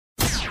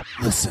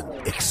Listen,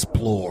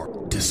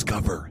 explore,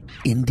 discover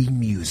indie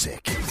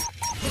music.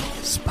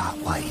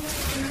 Spotlight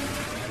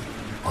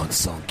on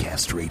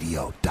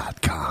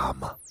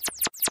songcastradio.com.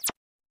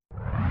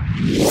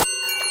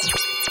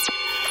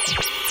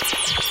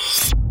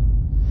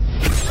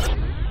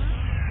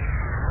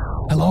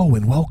 Hello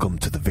and welcome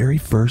to the very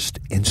first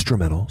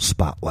Instrumental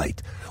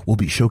Spotlight. We'll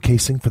be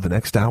showcasing for the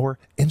next hour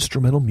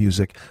instrumental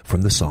music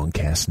from the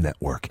Songcast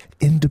Network.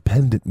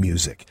 Independent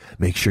music.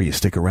 Make sure you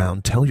stick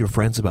around. Tell your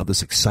friends about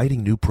this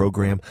exciting new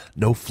program.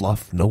 No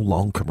fluff, no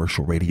long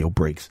commercial radio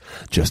breaks.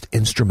 Just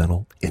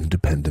instrumental,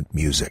 independent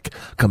music.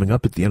 Coming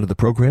up at the end of the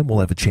program, we'll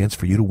have a chance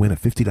for you to win a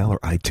 $50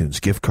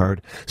 iTunes gift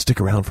card. Stick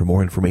around for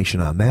more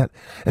information on that.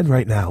 And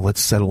right now,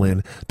 let's settle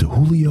in to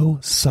Julio,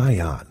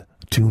 Suyon.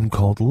 Tune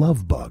called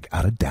Love Bug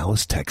out of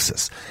Dallas,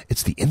 Texas.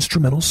 It's the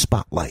Instrumental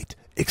Spotlight,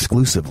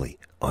 exclusively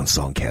on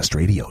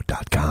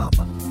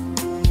songcastradio.com.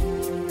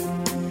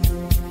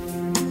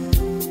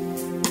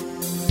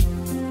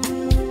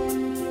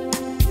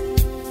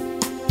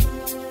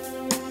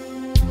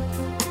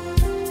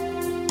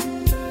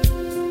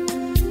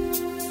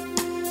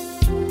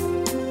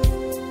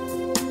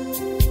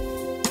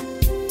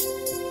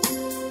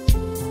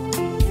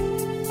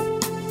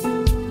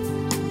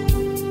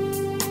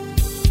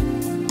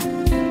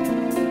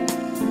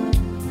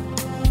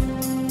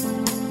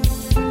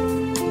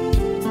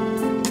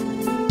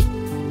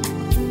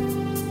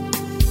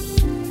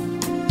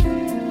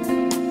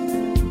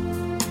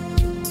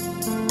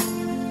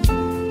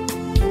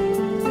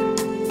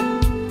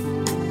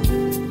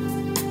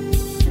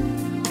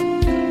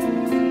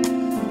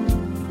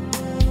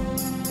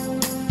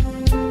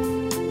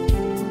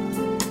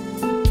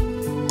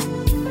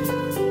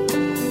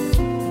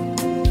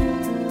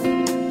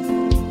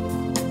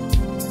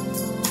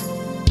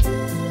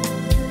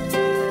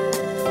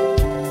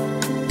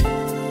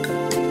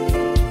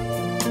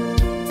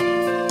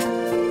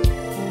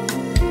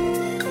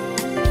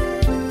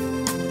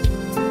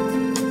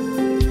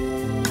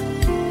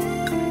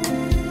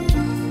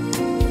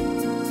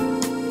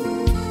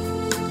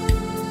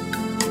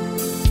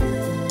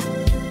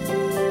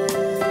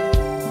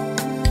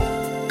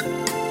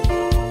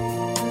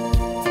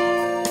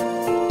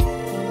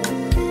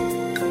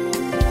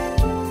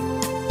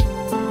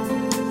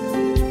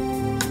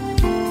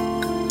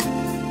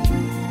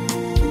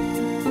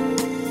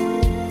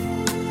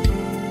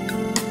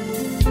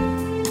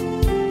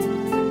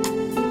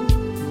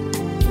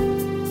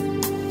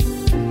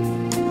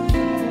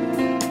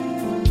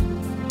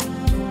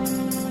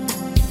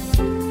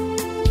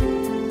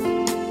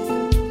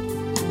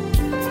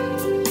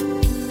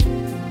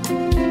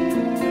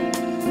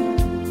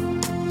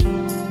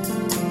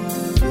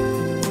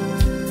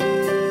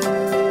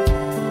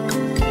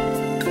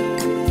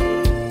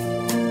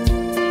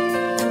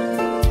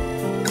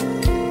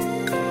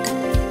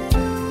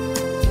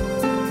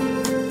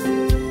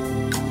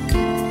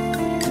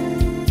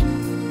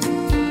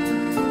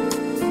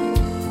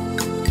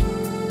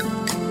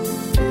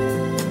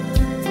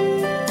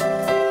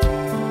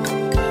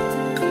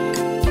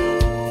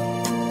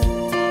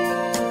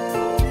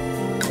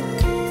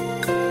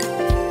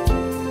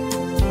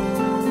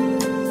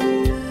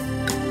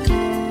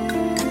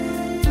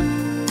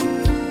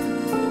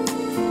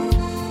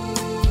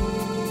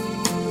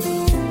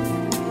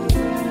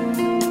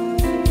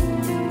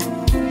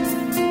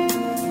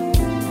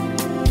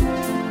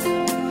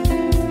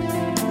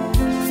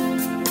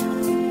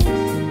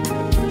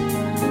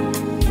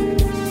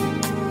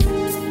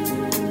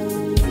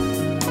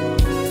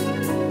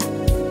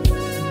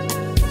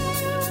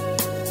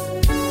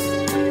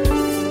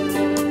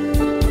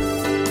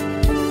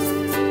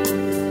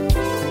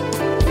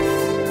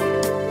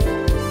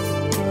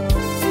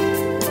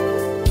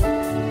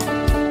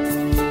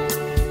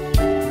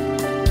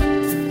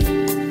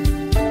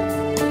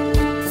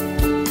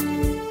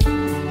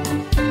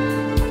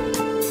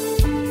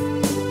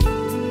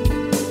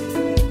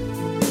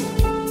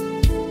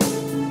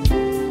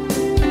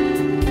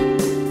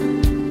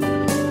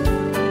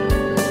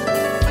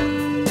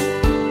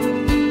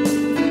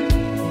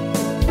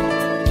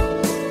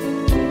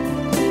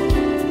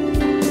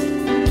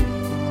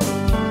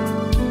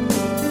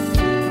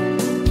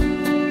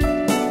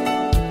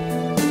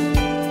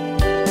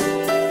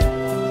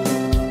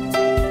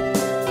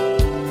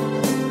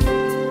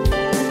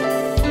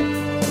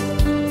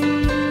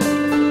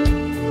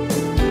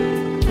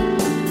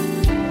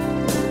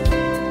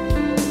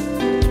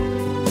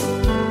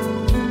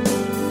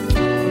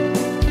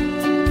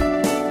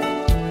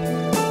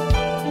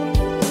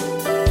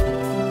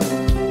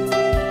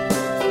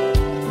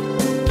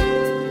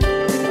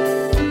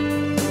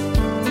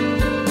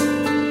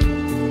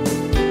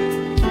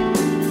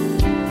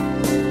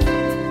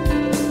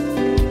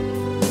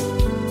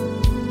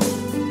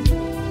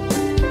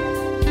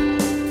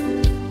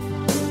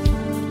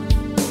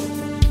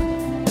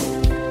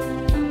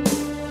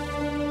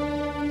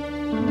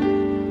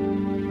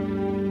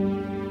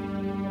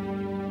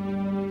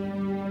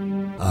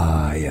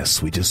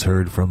 Yes, we just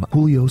heard from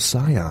Julio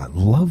Suyon,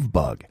 Love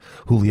Bug.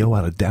 Julio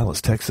out of Dallas,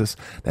 Texas.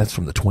 That's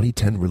from the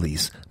 2010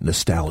 release,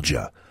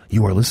 Nostalgia.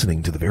 You are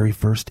listening to the very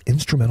first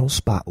Instrumental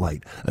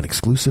Spotlight, an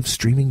exclusive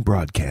streaming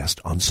broadcast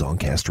on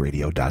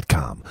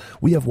songcastradio.com.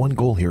 We have one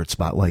goal here at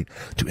Spotlight,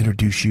 to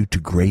introduce you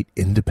to great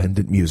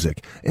independent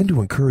music and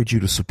to encourage you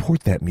to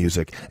support that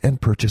music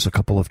and purchase a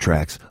couple of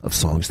tracks of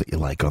songs that you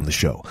like on the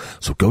show.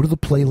 So go to the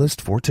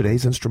playlist for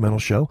today's instrumental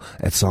show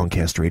at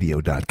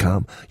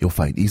songcastradio.com. You'll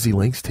find easy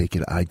links, take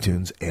you to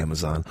iTunes,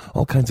 Amazon,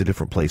 all kinds of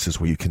different places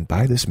where you can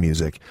buy this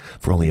music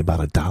for only about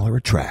 $1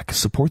 a track.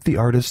 Support the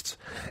artists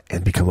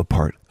and become a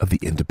part of the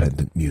independent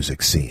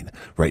music scene.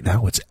 Right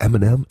now it's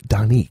Eminem,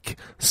 Dominique,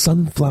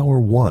 Sunflower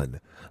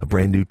One, a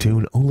brand new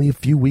tune only a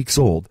few weeks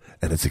old,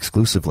 and it's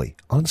exclusively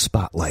on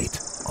Spotlight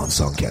on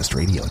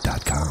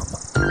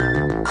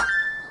songcastradio.com.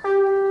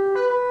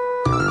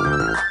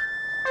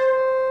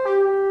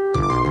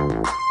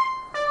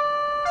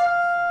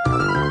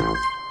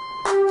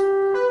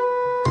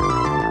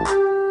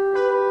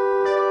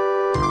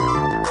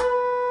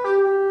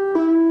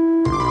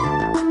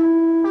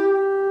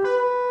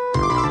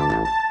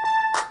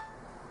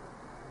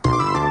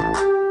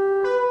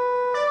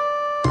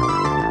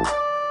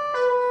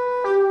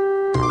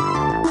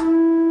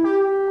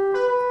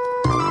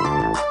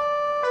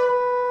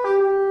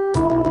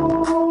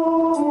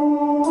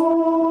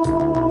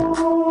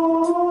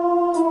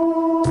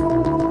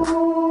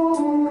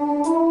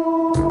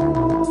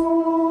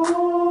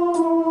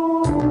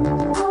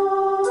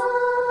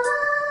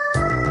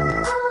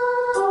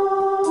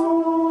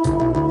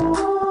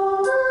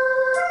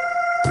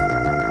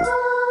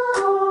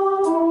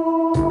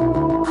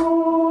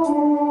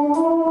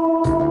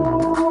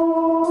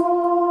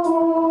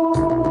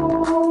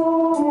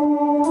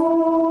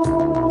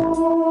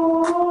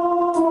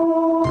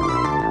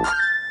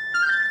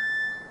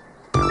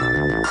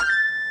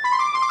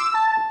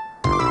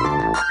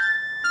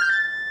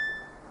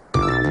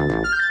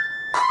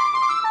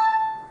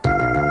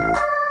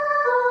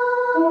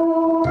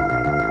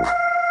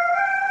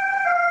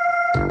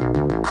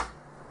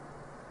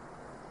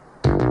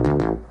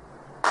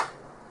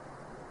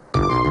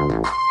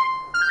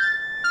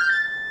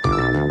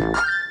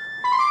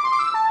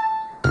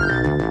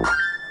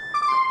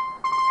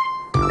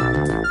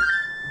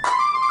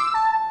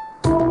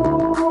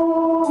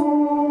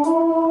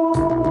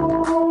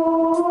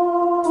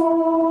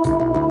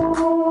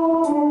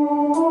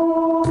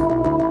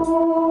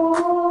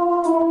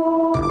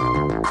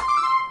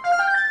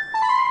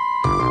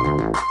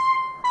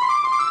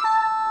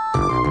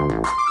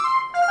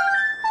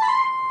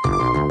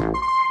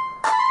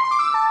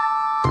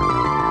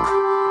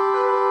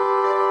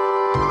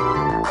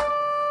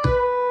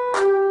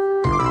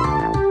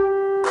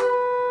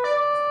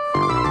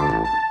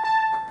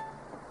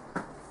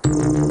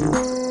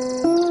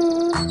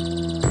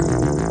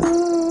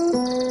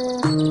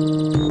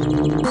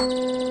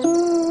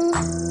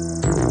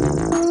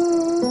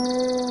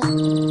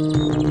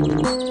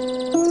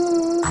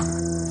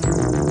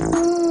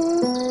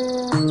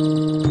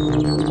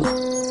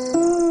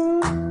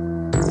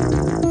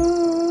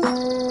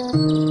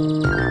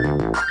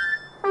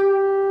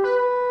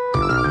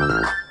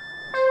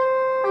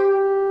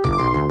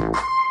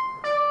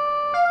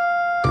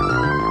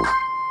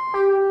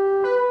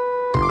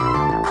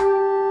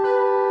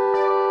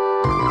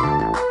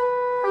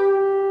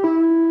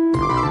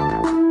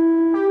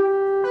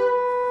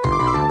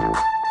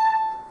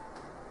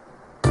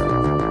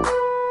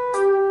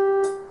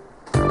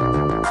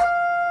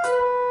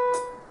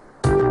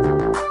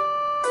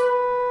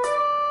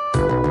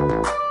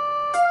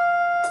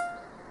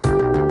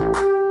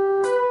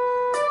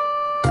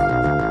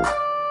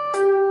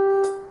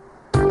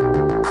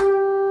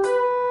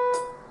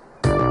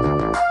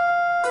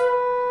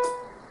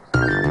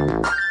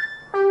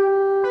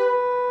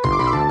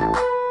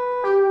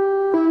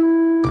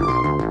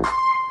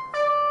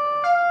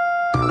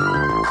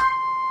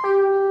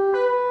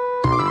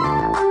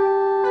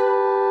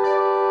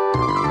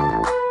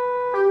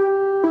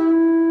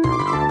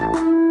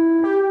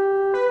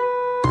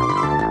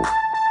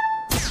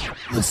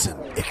 Listen,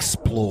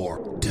 explore,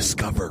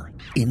 discover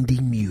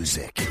indie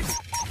music.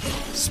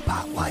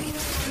 Spotlight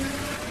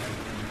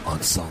on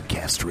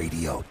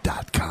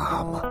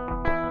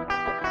songcastradio.com.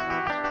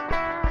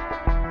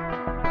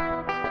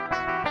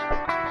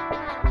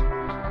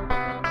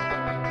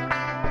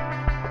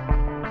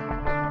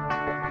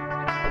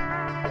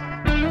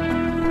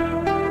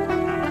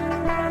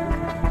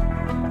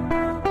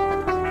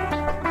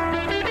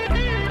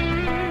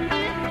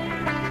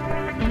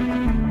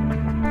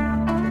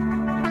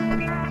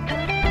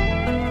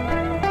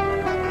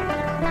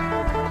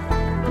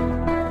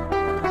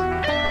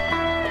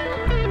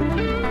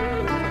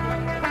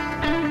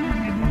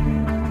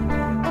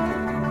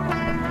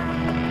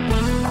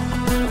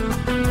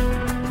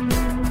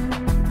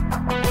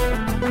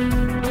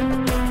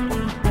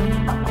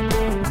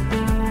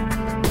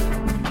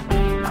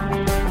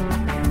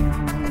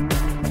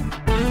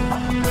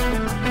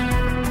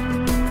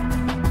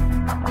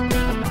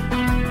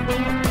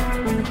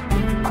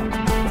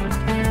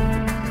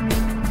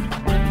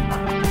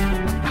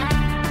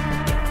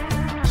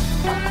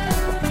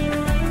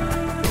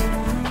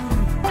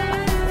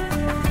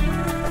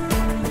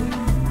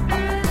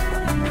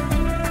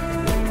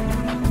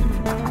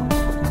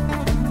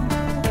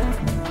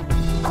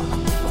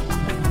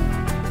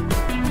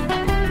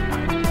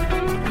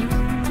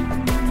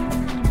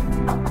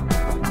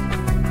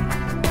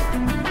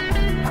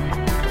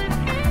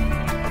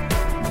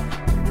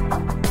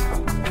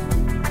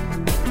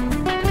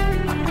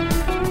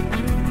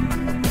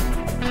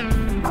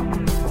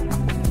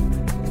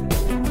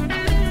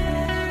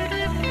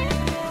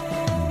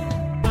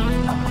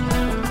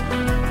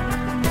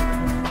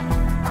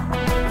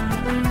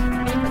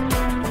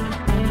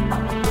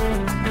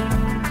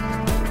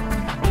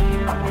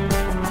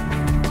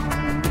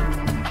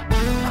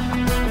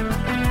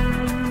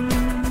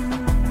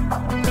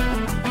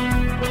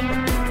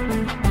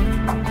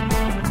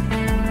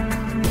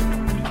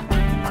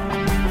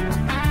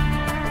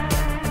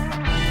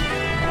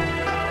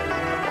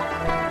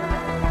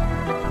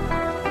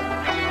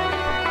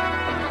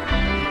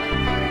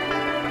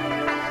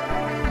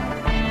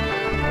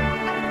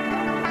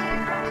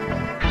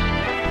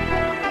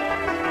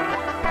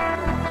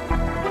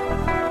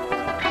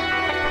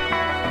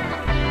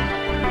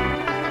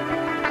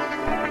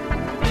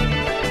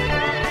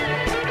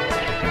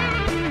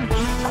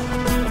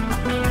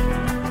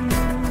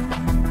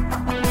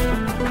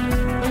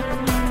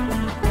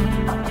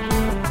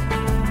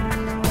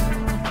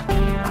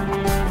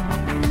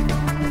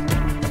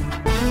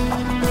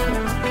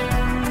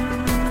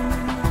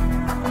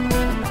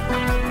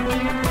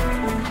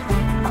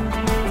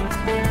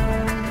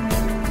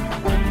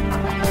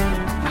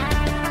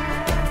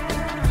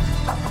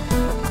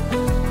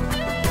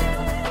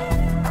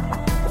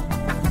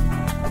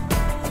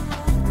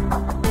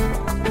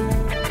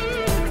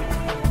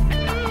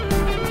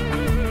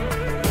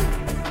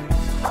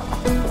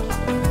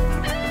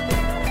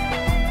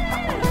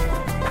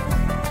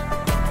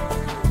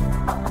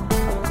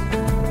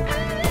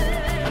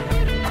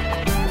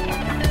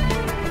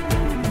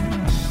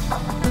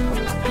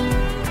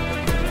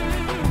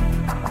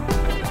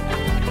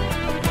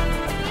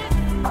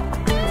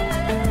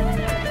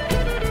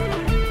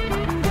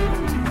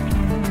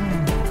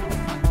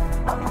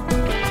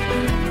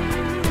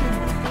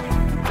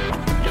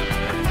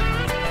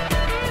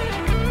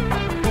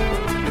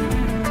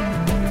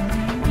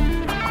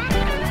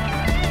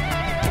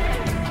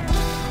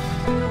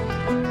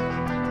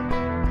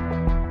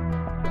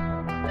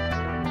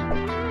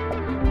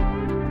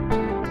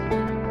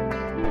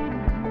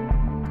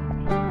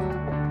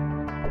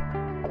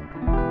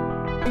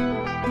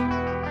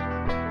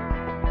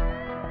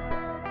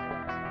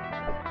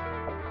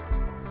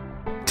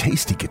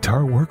 tasty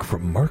guitar work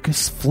from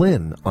Marcus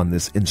Flynn on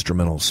this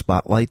instrumental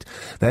spotlight.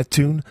 That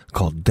tune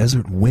called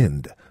Desert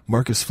Wind.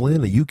 Marcus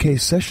Flynn, a UK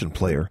session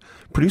player,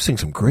 producing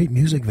some great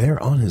music there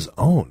on his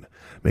own.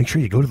 Make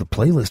sure you go to the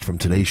playlist from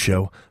today's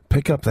show,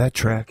 pick up that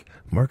track.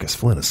 Marcus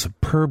Flynn, a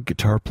superb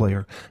guitar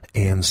player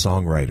and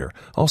songwriter.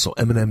 Also,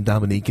 Eminem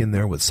Dominique in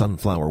there with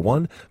Sunflower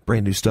One.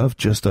 Brand new stuff,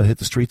 just hit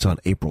the streets on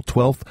April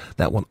 12th.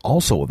 That one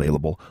also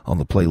available on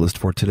the playlist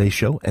for today's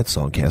show at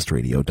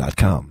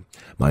songcastradio.com.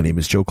 My name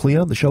is Joe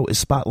Cleon. The show is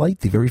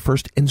Spotlight, the very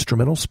first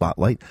instrumental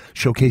spotlight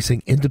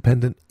showcasing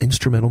independent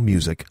instrumental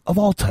music of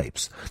all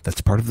types. That's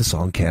part of the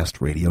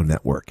Songcast Radio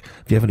Network.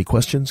 If you have any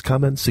questions,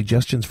 comments,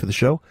 suggestions for the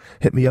show,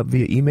 hit me up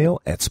via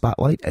email at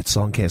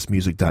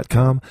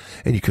spotlight@songcastmusic.com.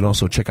 And you can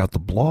also check out the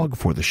blog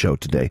for the show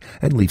today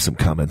and leave some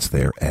comments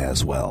there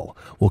as well.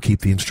 We'll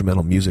keep the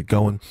instrumental music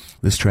going.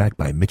 This track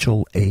by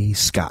Mitchell A.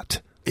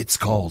 Scott. It's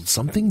called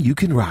Something You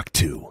Can Rock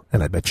To,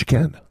 and I bet you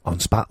can, on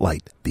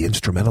Spotlight, the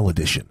instrumental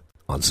edition,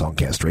 on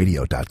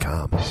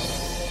songcastradio.com.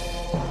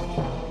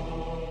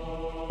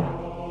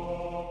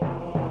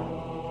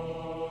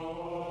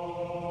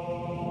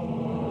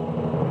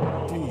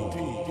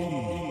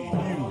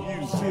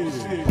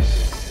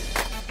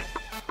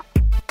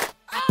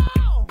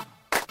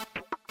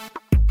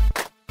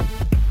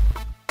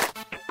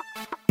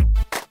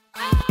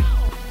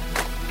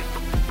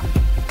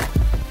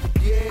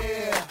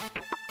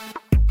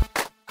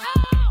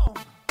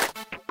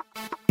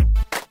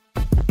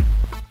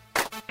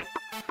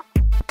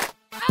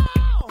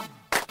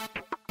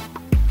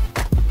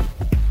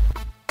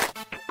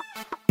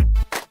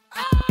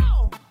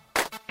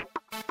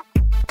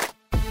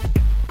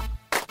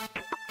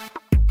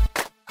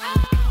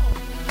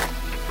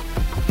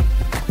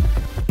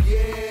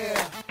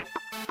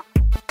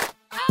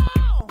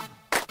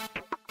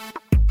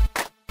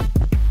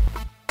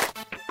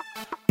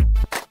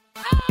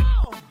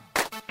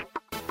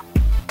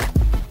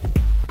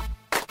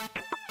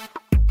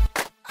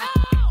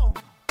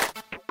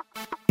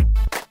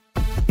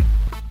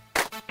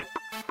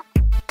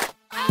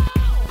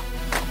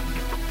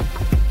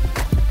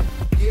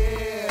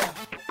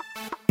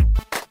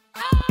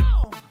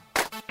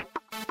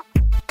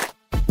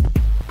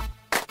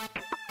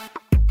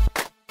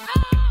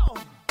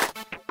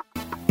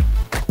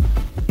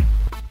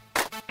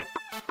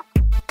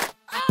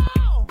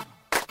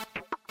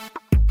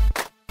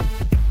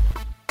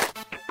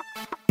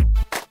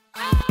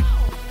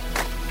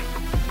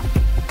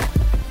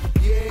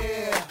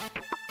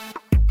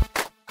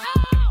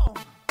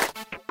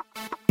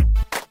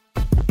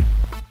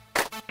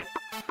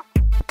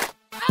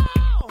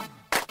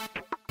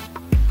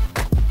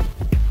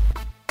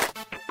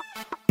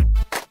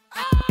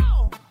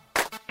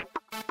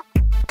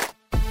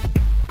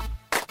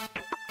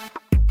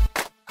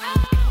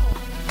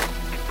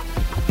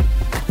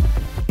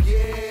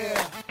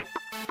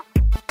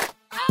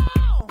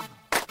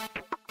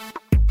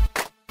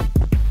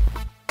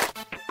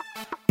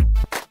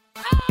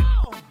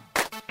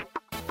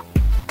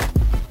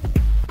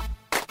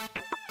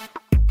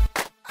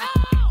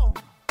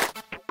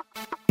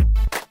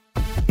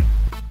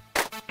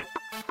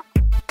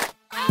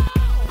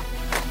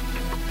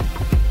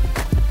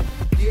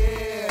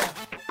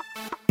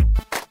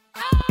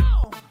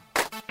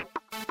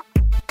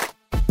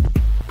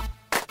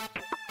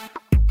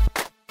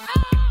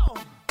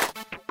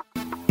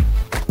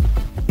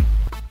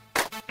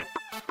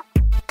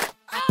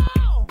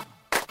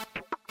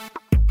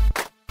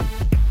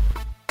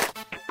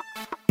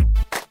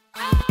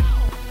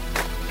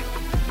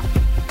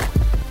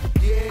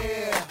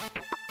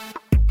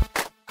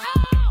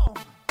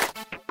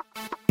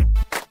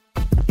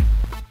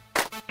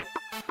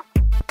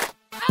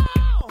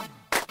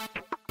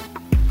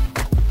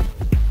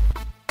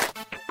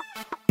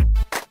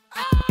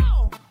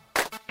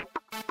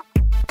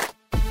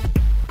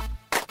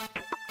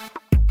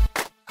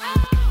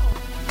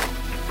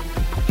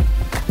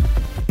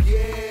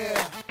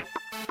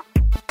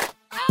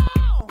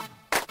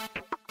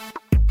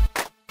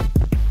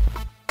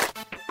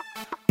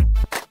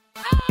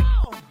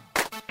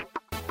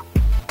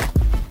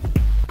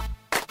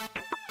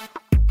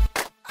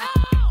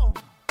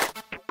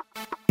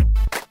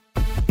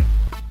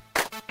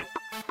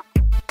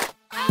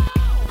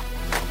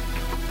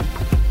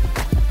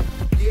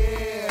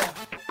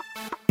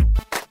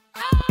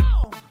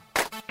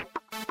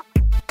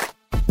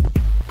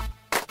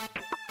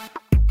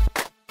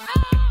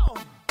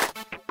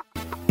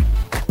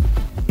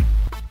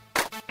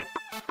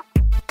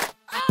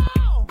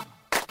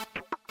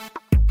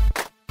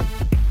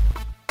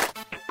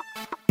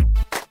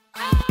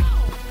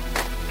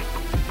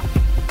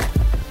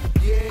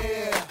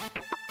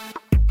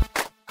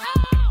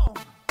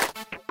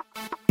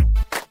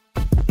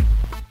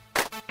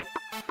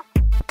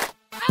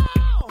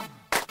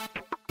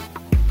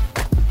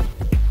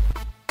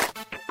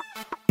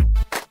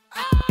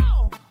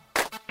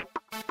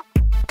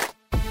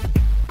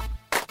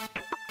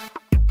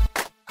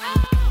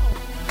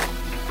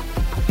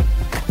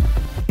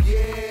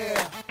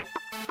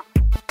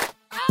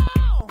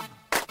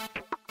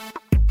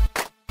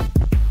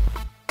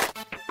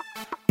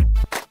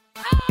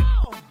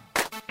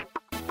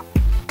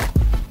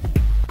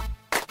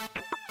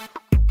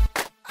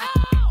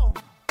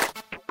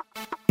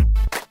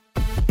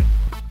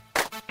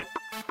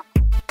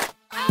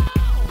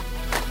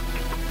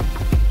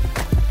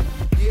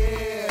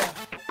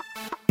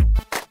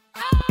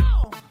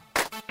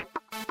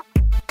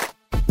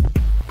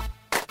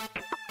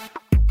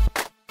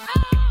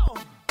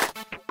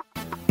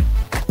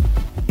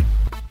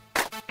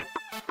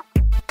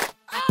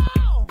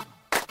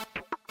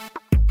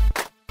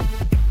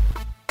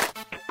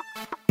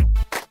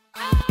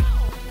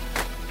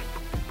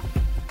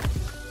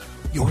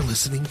 You're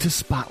listening to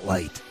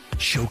Spotlight,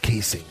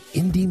 showcasing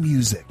indie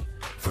music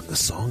from the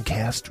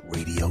Songcast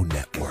Radio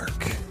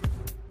Network.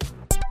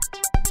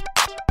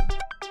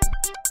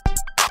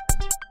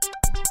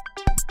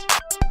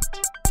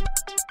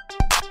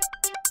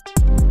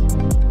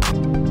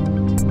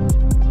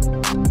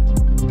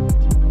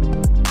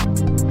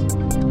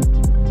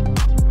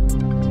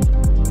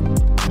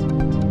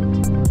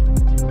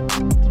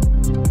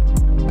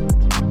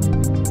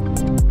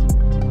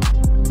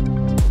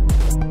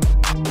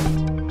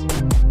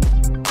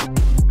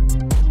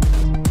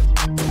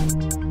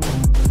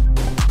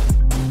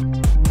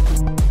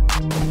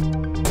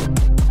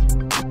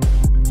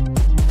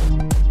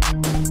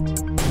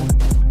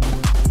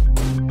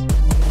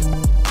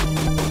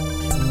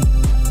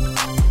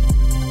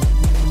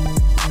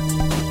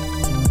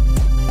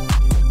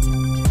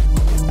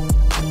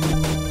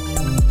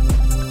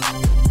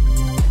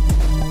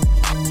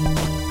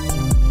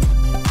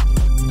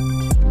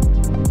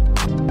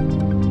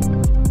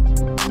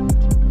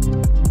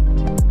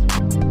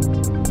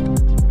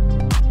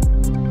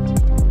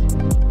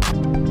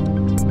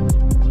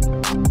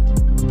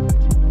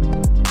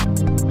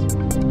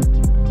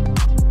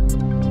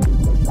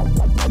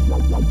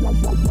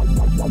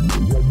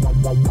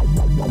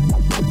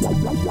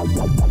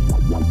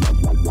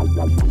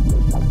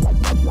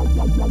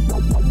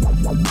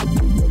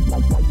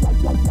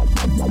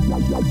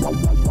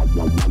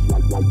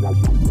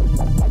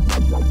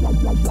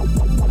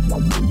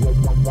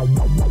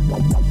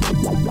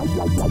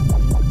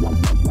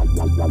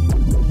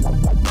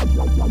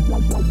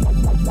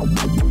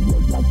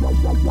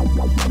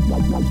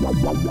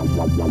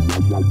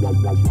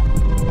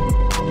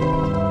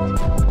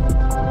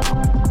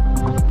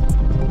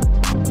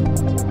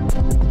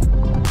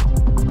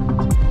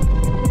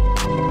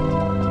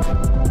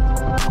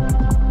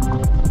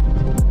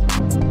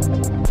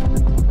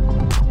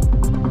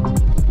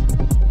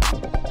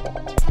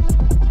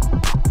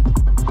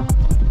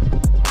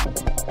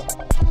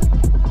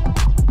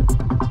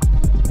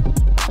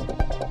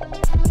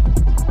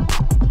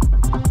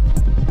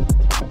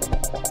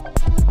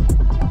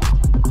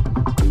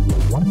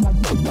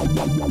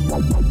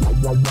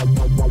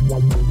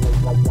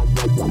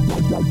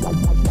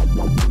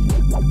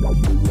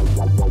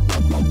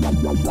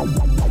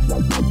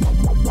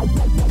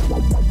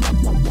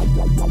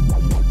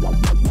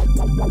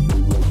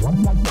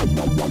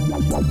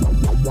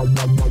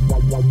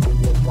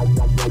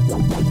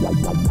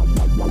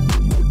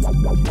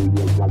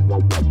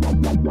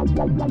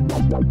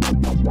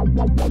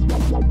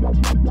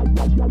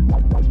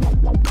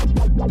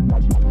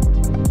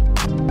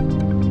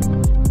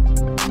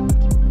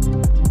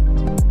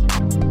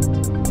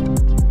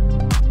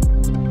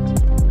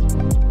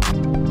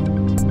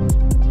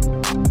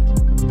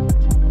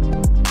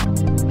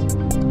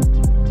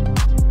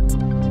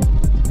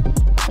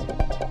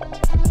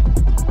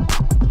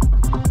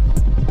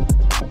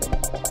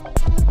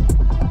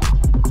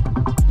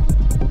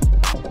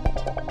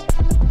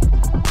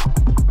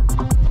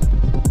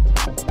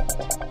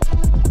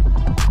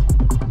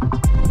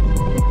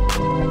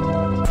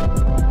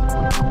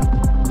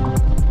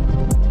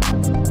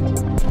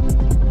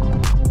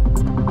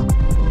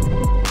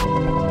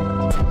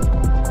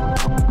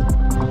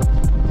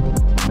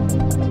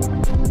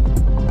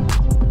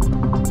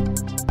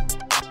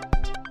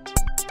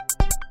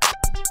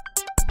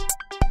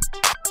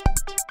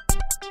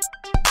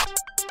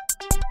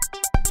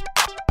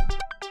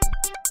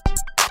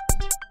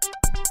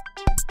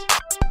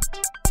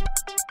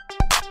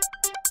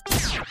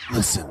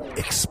 Listen,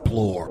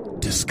 explore,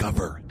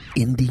 discover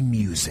indie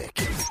music.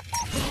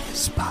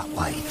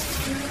 Spotlight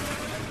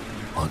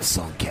on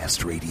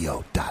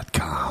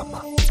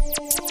songcastradio.com.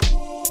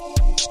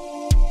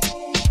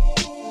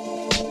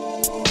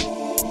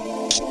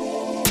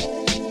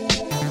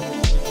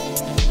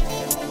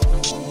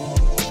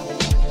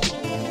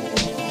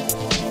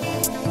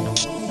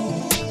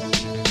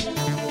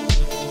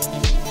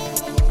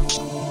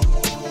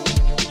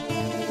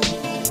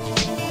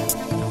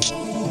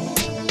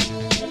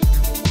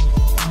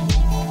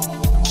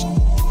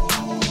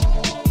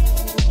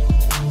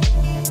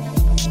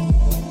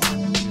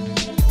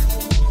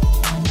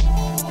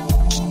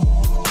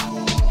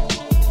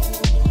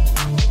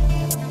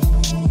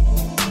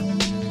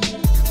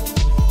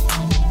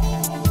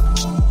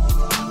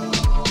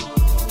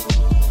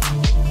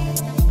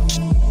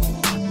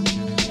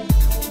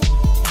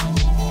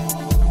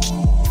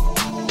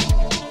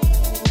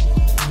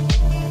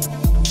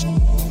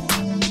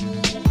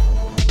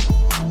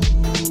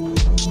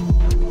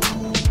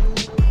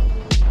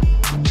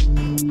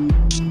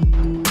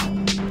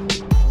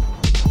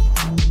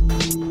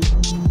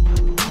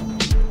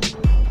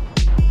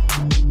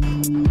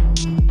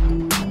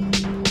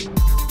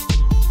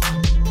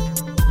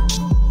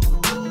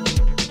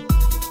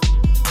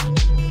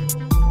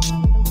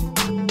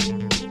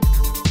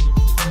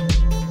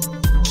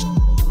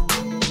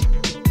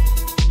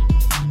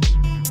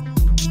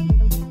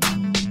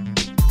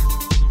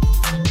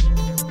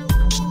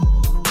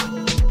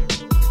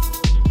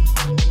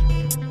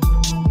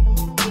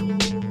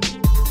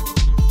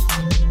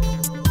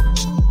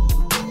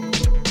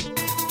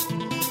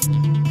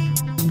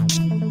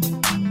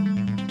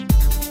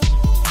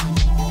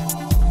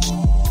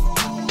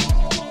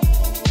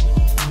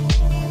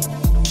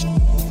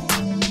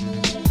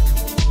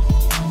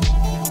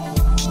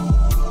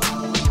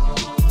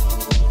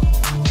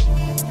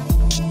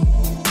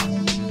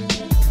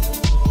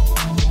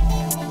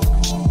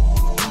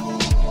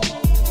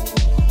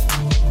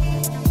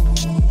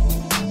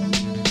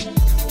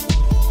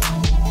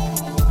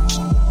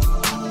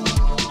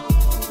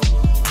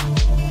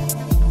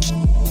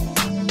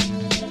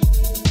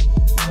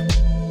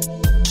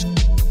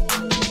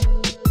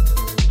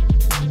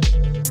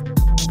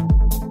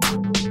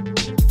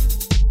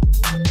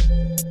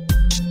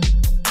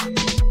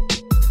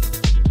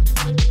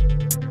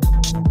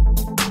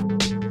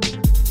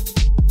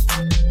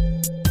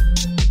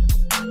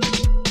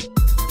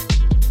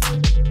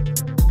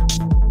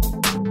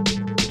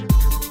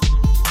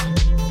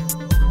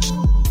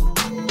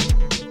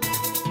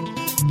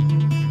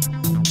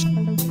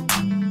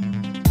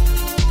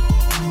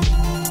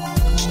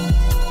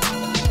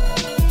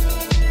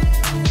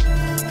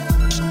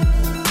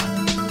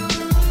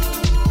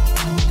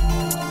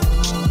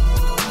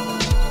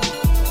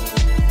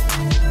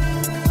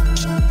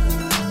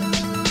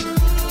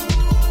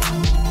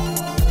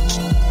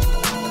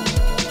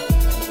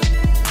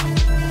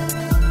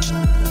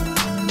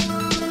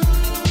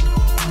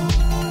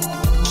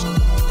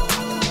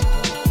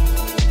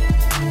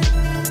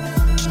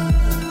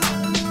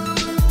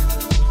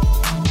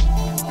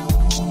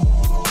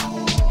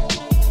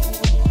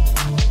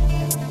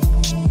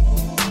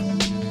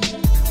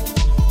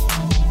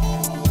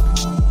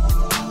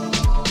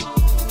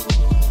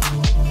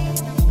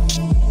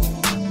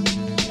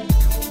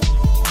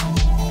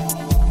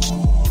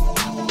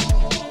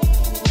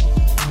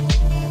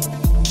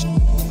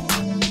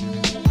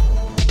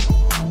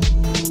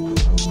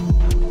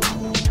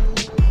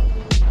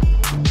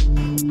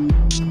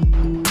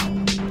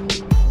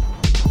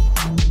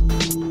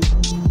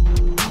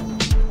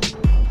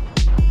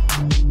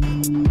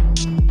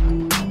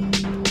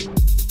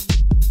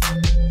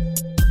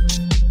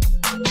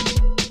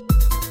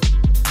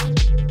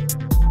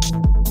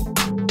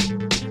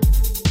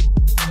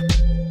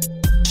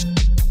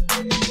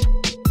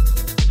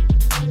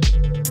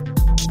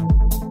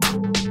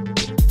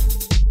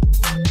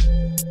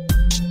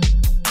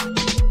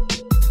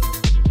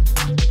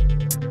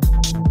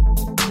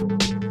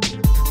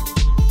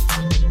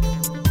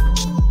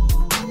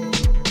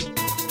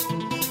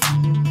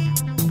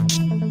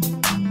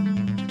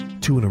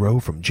 two in a row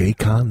from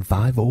JCon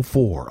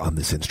 504 on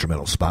this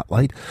instrumental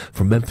spotlight.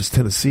 From Memphis,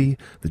 Tennessee,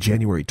 the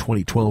January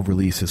 2012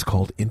 release is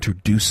called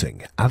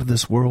Introducing. Out of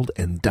This World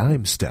and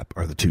Dime Step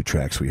are the two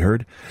tracks we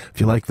heard. If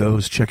you like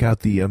those, check out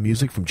the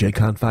music from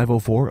JCon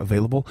 504,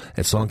 available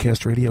at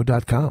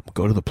songcastradio.com.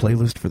 Go to the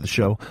playlist for the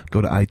show,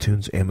 go to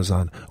iTunes,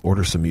 Amazon,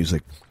 order some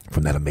music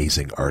from that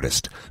amazing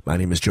artist. My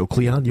name is Joe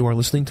Cleon. You are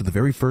listening to the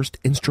very first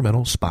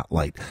Instrumental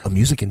Spotlight, a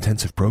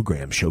music-intensive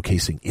program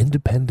showcasing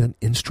independent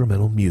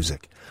instrumental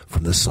music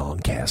from the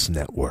Songcast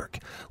Network.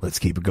 Let's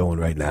keep it going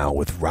right now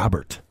with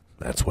Robert.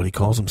 That's what he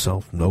calls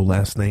himself, no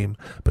last name,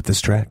 but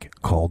this track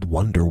called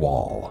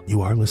Wonderwall.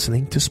 You are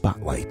listening to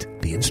Spotlight,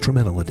 the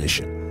instrumental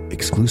edition,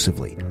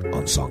 exclusively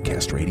on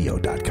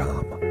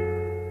songcastradio.com.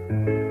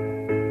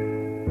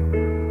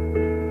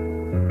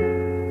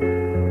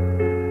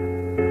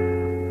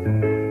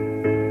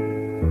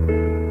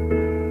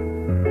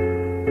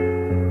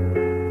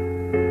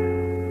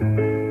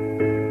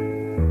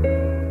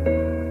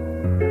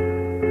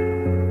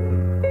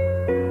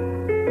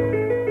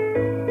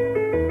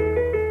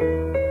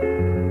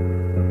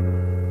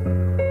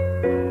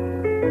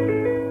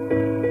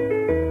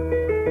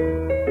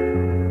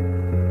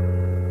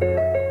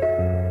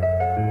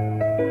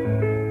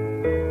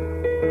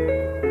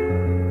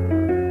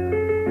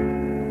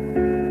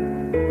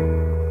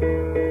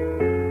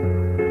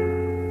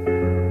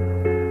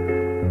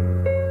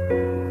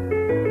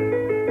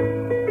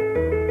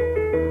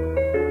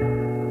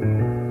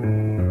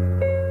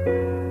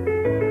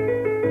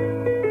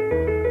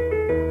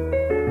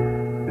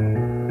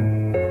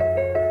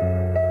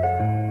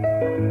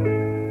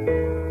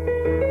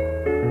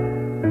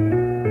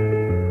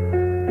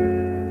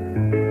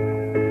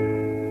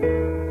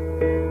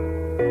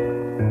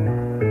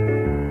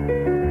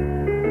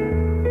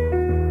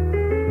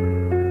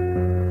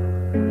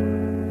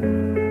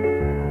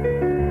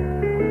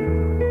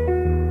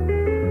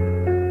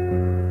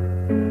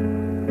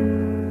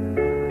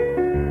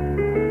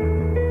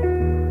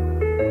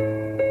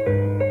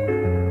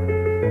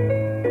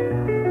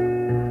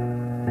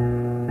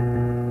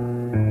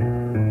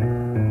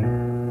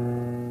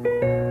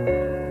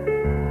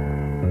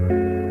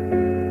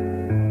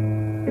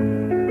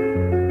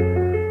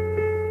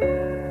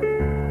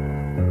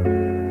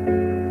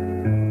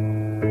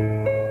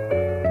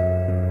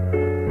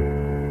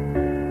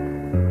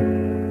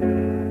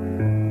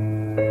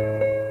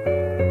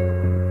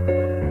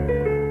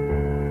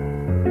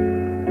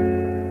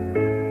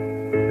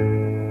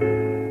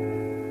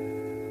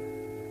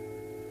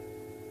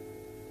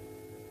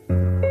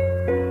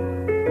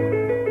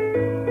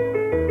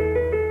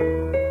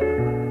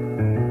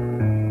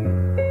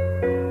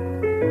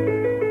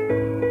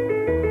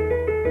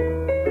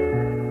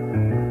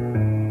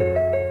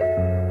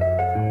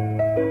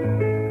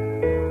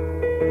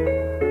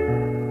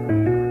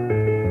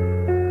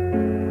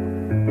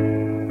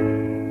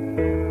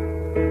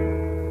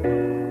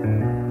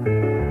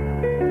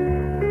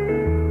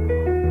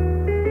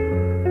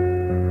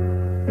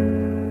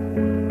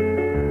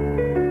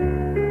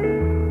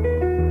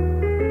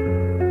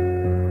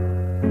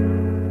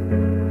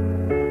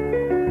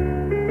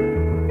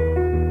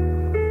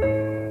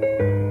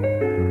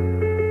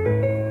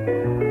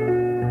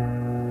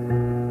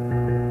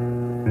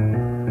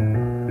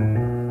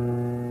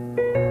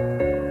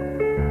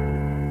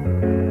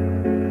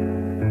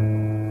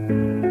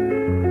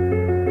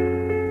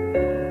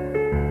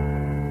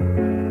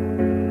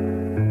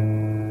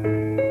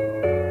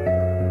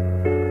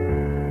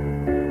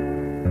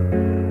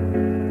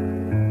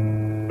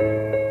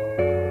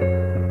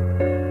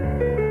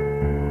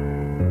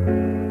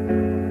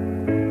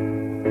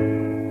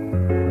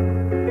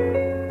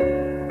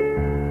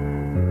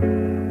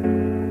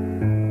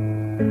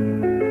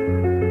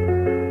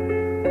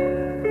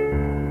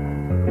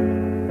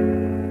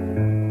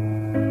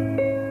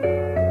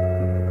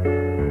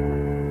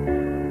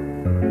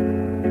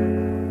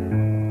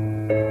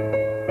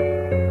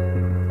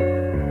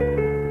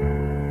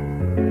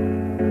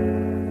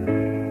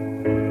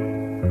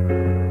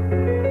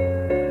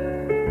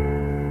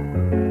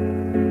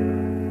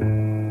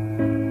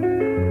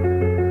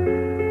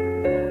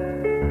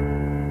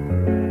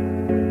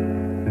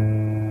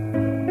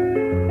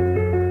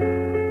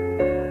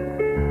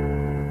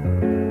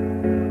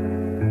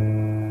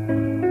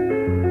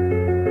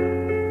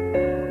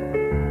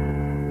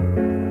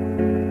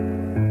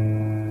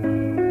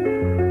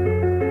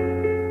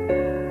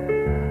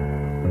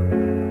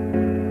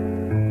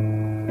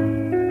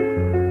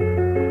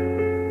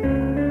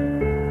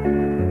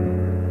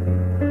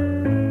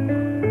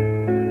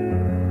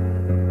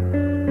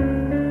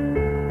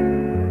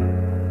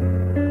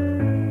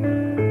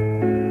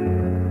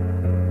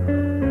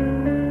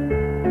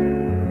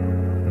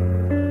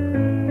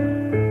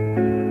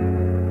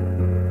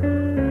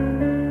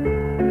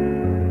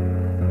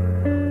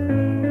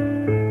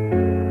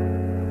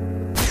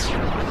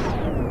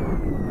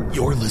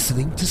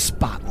 listening to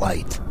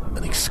Spotlight,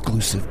 an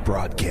exclusive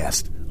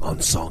broadcast on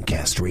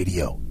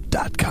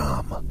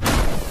songcastradio.com.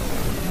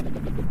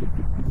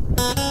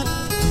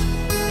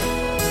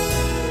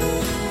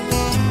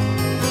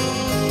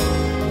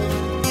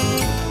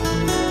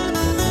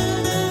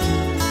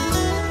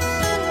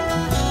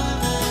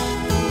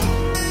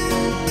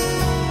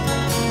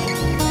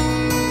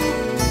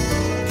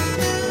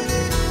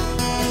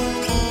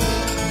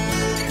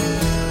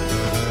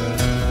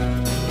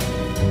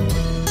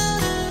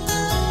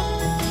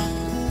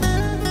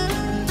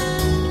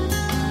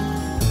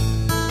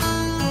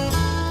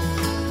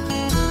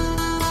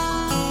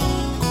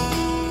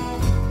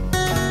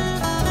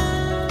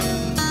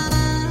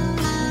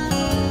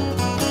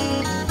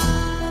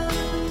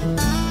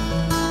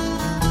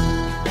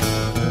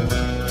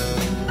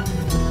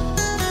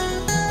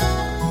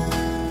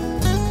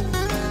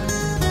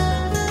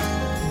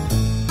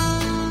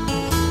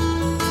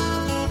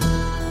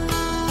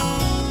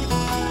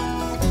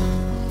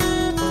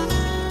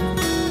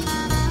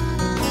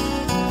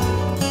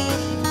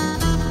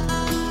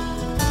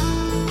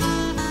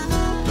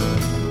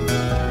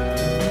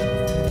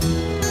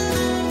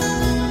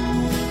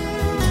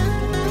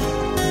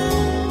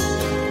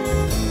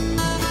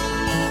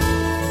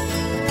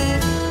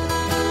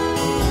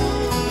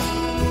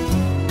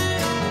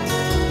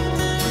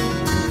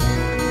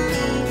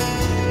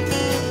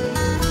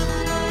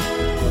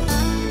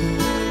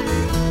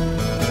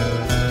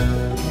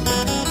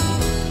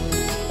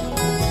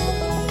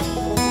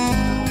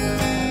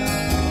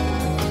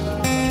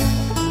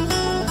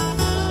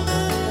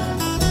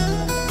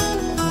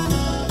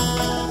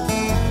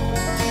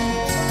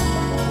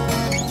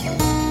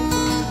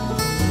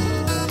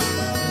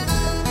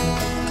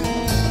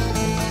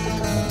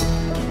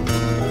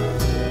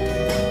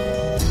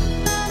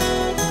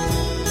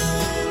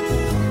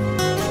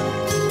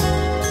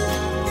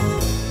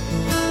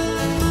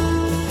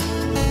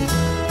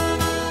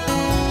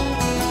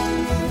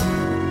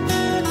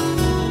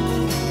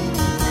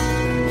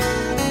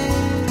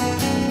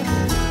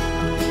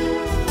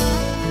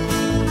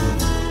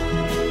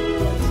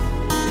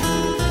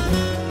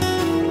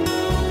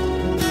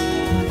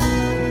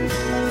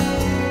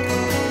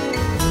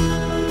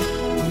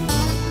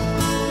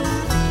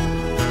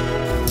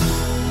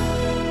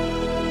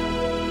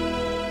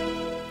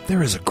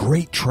 here is a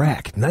great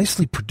track,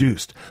 nicely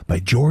produced by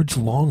George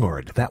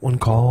Longard, that one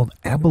called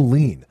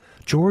Abilene.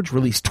 George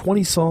released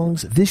 20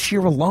 songs this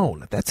year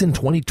alone. That's in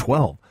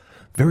 2012.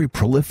 Very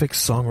prolific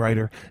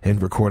songwriter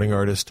and recording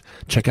artist.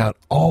 Check out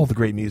all the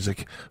great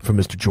music from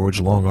Mr. George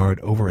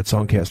Longard over at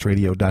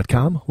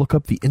songcastradio.com. Look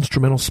up the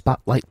Instrumental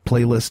Spotlight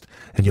playlist,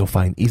 and you'll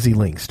find easy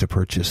links to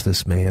purchase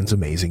this man's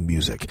amazing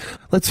music.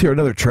 Let's hear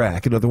another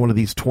track, another one of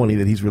these 20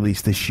 that he's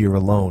released this year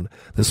alone.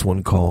 This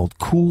one called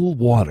Cool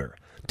Water.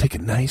 Take a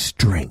nice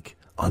drink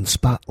on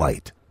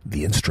Spotlight,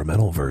 the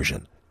instrumental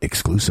version,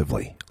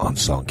 exclusively on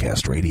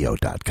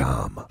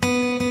songcastradio.com.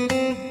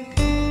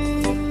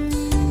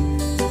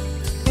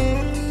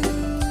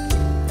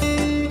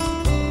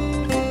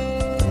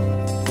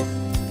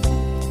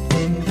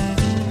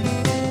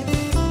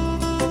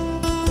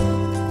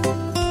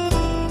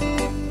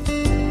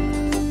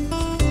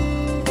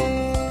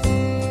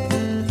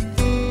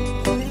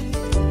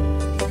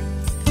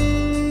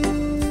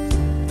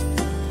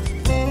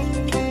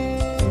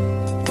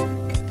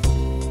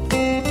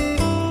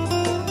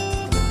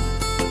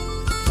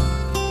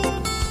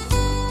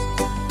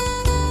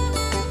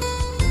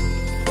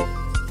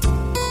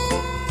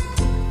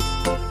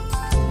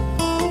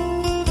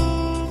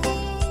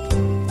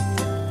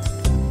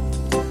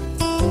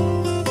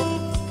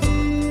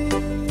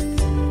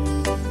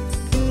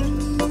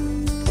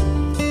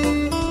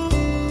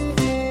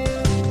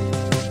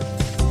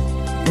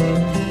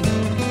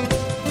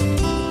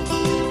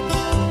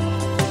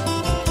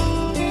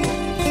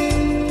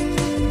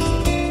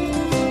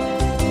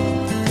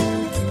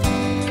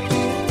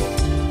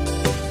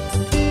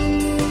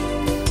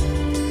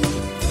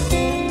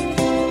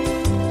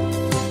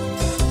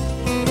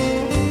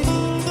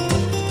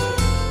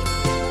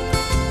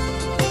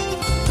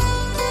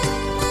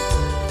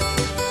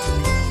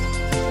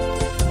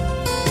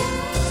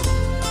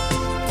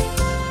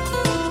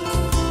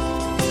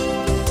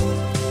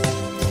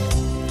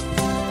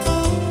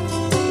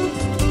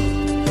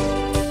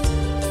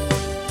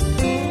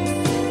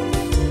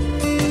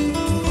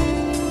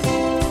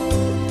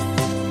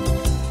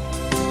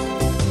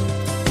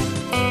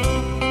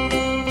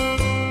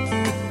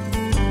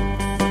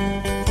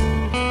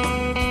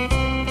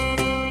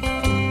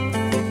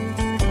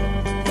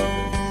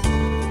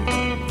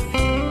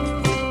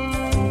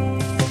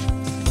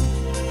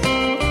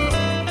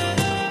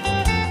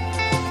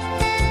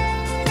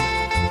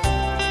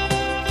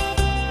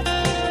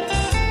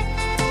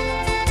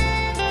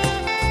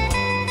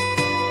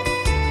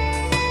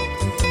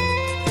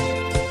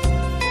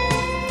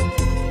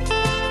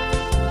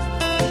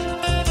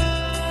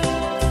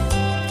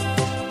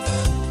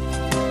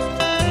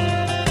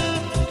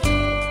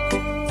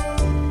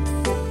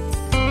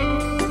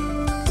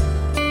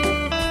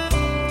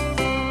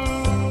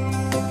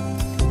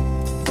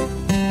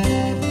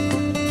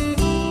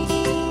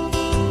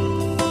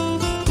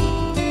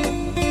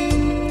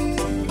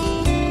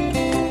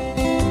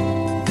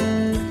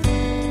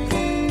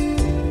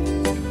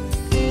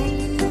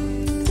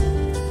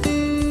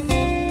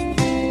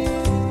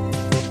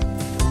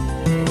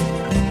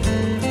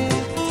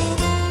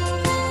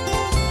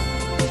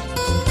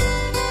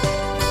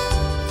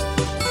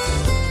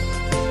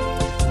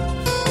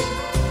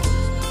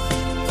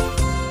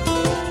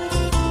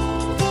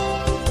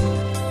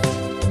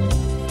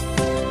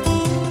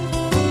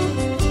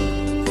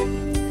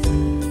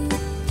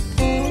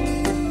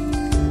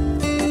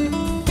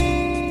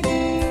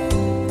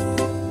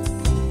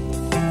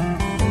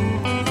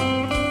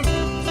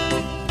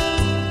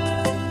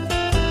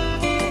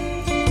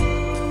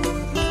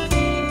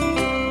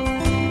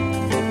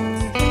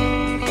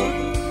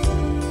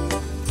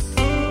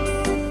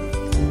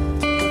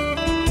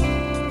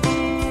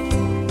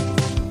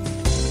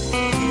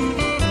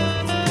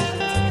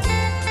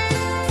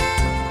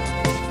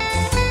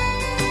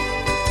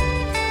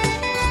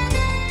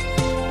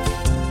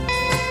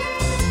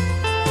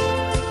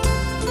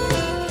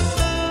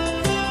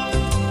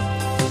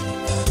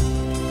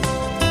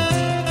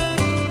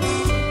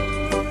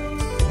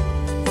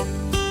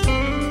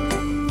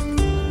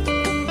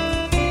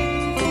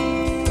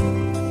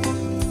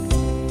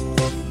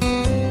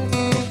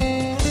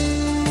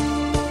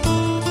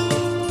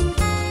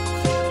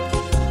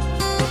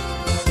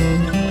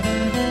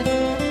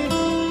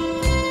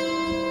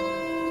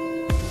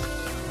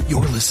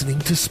 Listening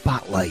to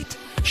Spotlight,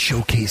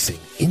 showcasing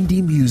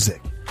indie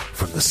music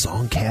from the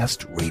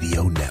Songcast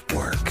Radio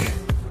Network.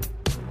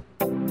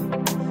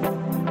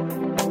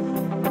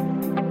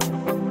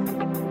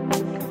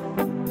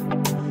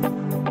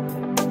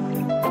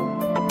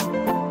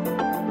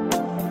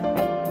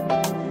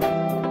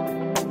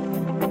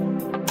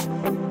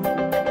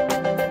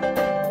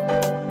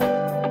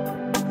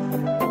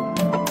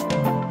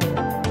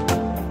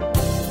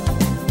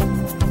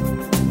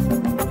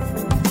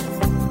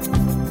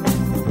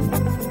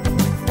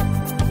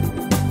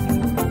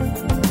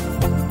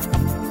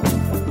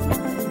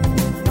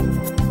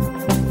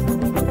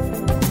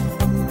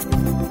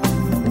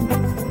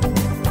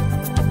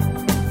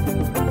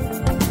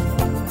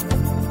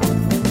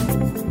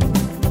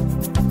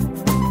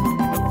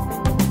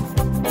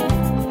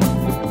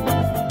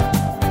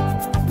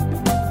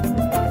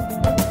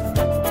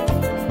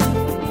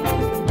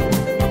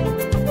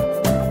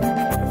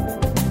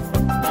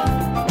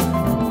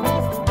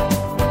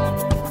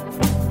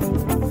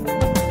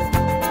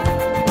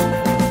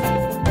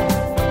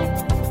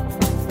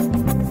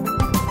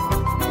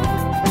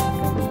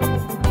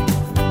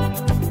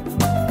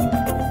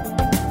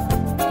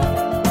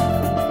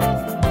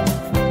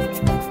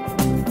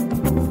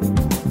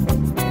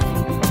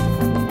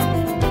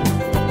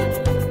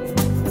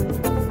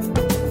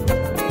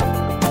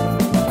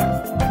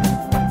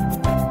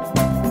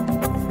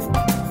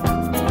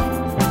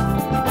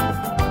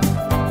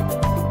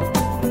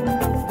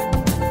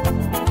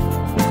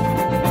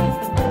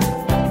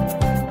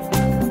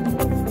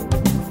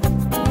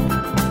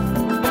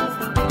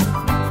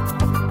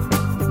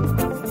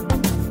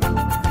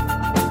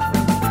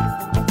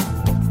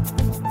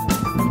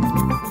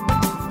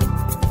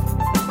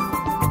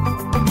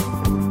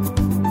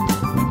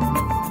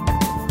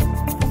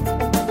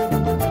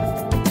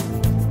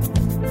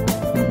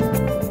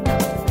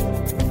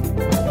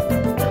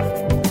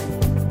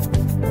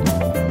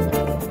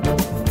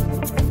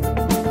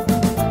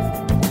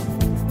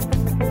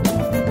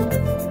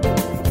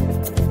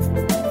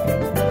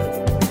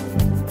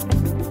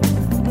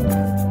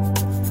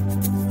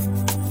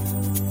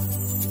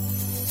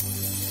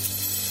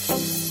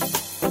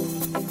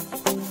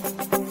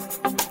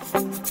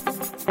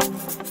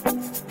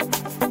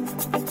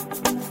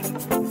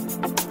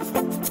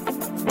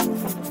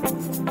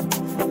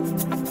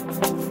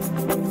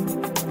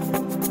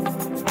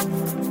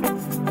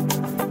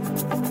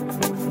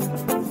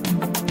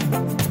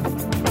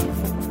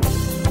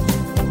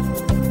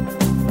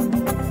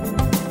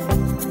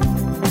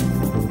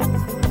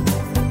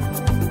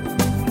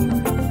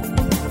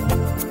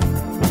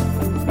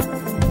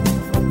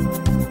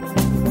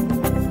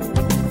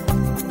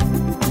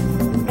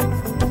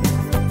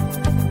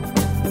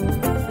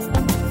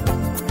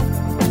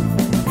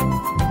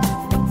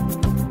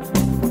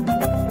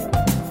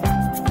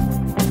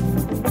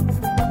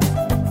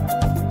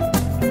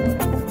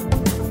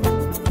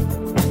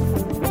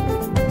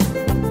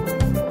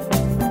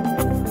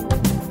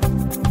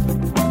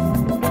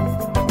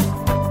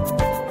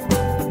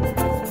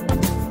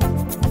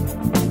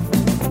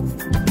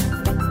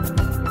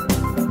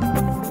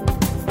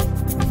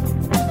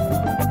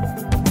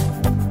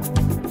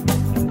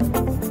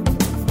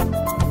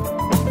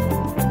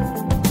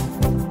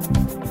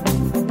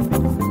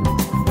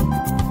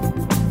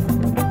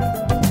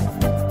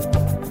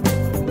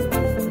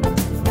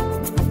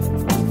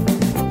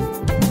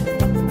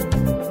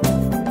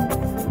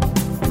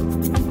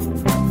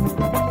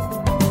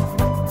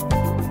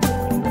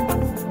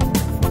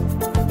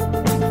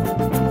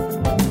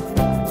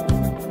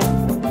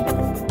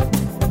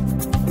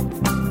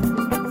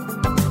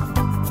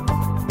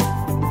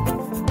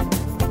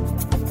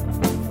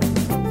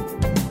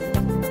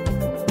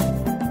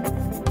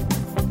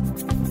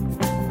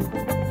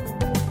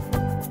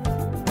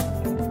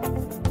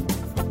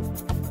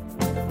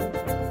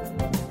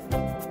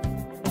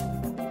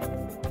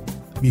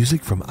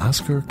 Music from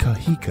Oscar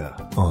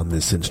Kihika on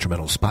this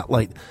instrumental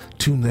spotlight.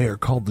 Tune there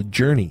called The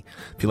Journey.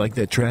 If you like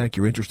that track,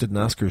 you're interested in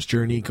Oscar's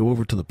journey, go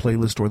over to the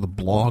playlist or the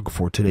blog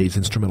for today's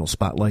instrumental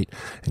spotlight,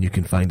 and you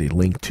can find a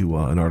link to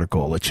an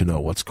article. I'll let you know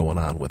what's going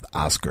on with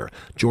Oscar.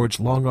 George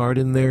Longard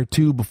in there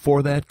too.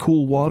 Before that,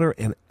 Cool Water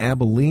and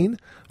Abilene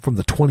from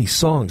the 20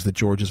 songs that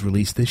George has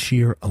released this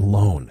year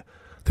alone.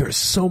 There is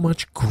so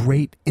much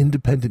great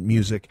independent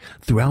music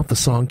throughout the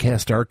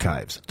Songcast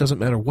archives. It doesn't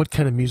matter what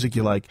kind of music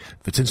you like,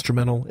 if it's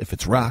instrumental, if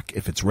it's rock,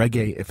 if it's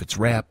reggae, if it's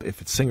rap,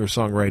 if it's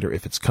singer-songwriter,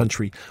 if it's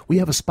country. We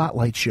have a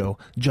spotlight show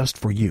just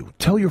for you.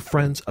 Tell your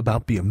friends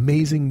about the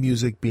amazing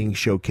music being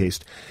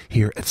showcased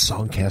here at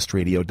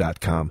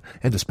songcastradio.com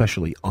and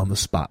especially on the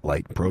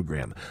Spotlight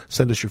program.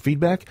 Send us your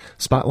feedback,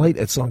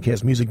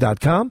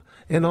 spotlight@songcastmusic.com,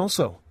 and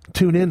also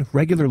tune in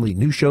regularly.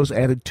 New shows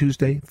added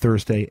Tuesday,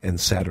 Thursday, and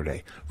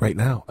Saturday. Right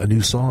now, a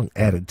new song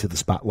added to the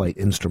Spotlight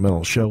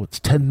instrumental show. It's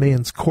 10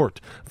 Man's Court,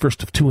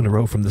 first of two in a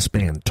row from this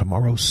band,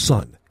 Tomorrow's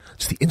Sun.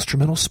 It's the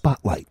instrumental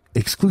Spotlight,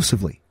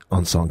 exclusively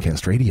on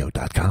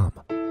songcastradio.com.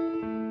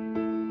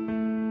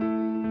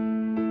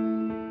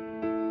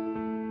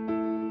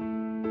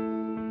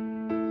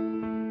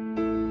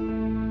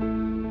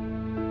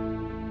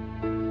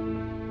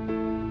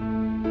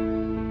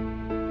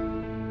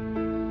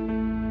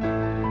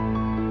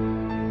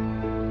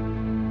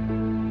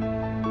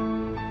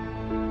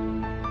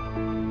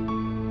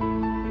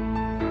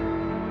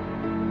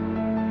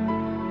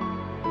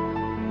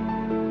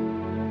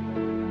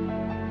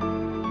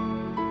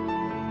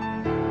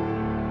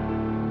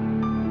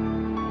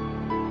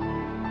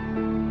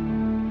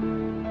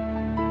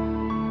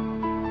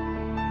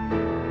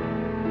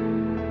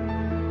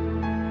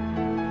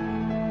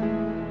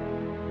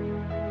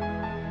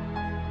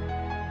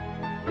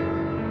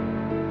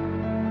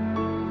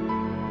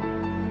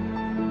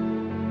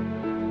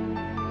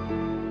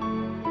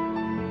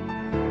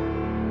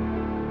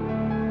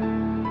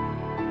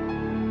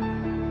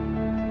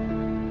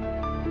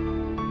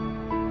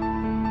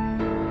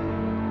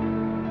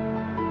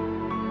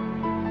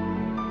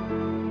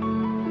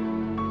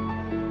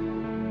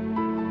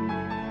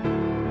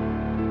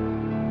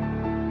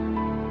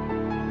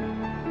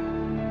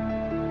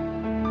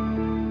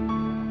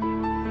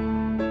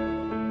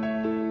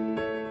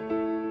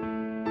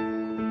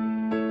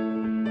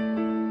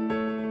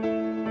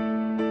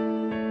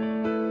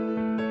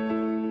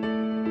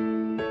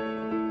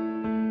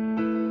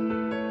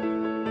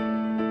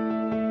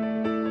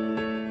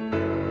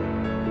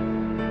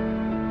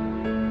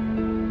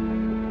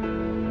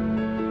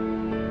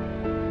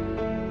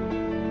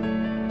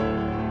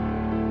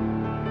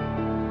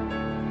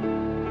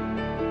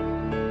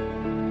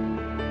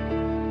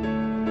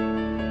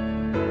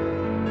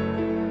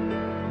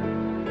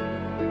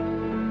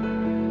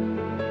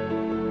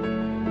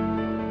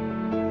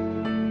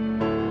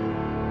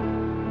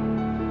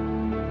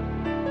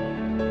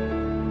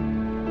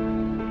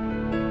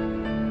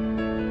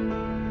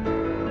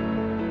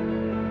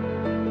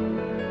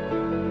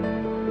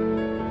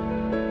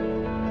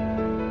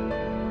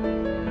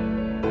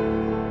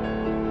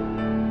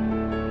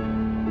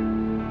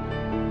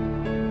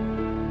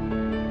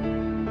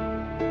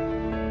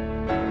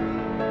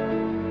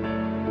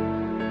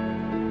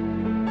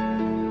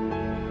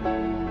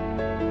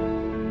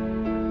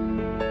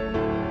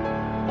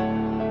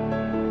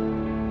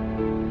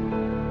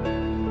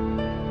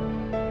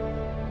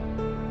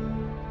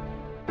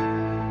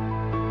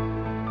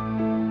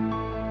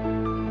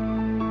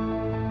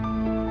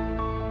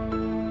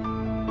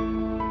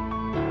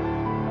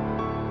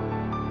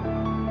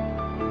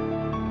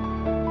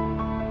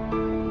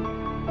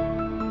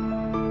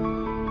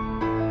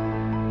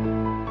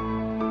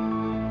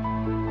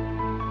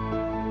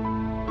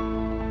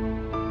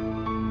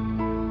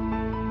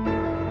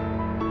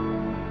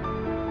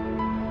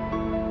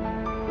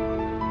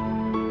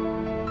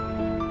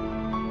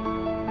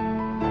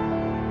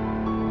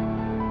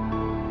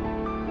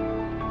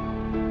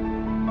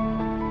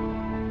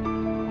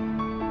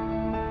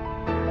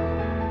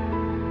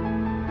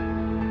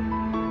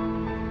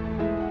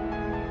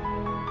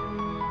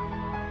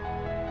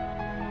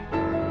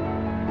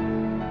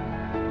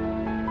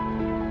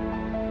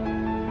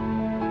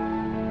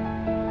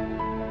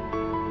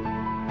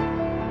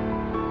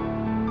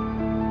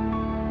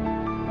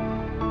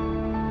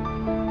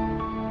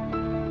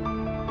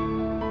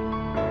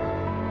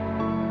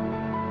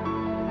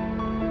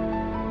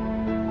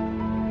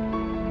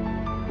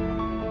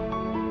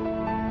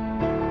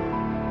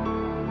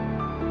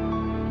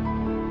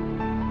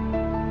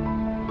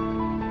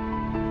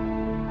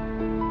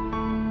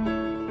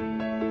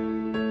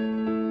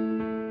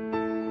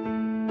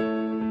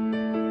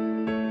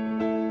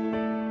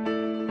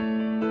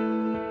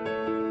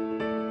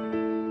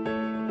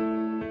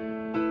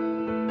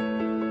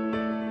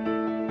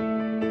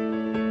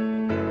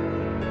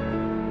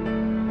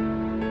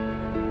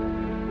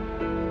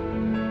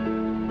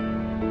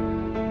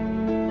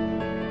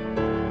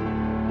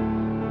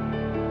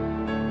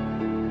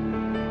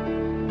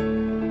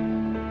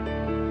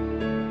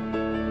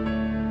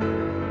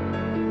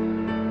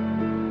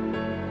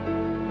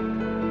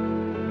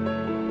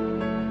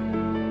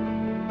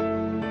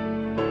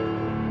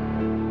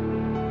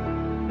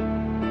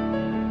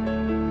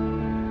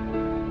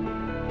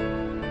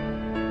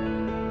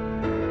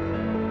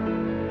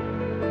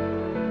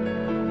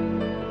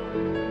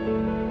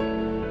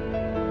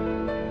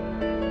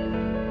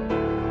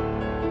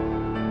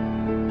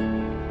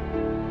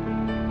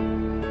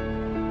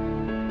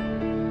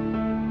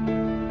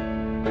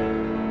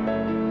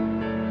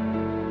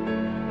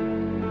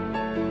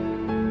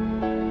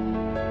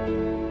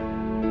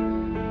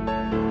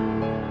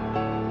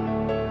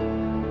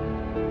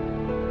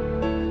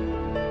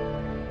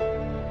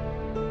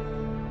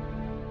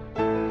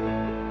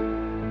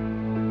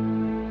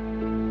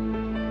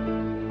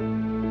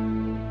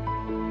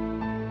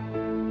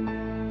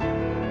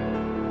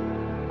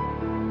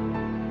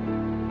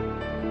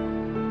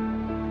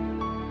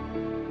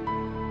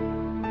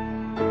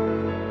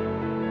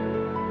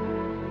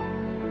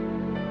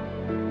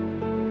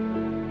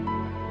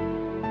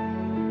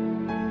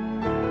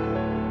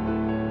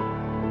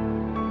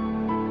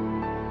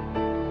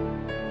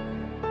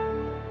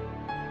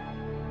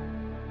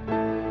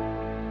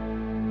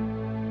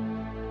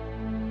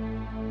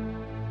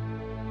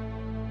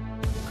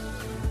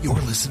 You're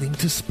listening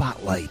to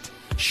Spotlight,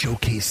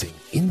 showcasing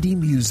indie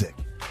music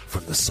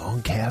from the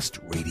Songcast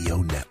Radio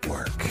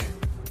Network.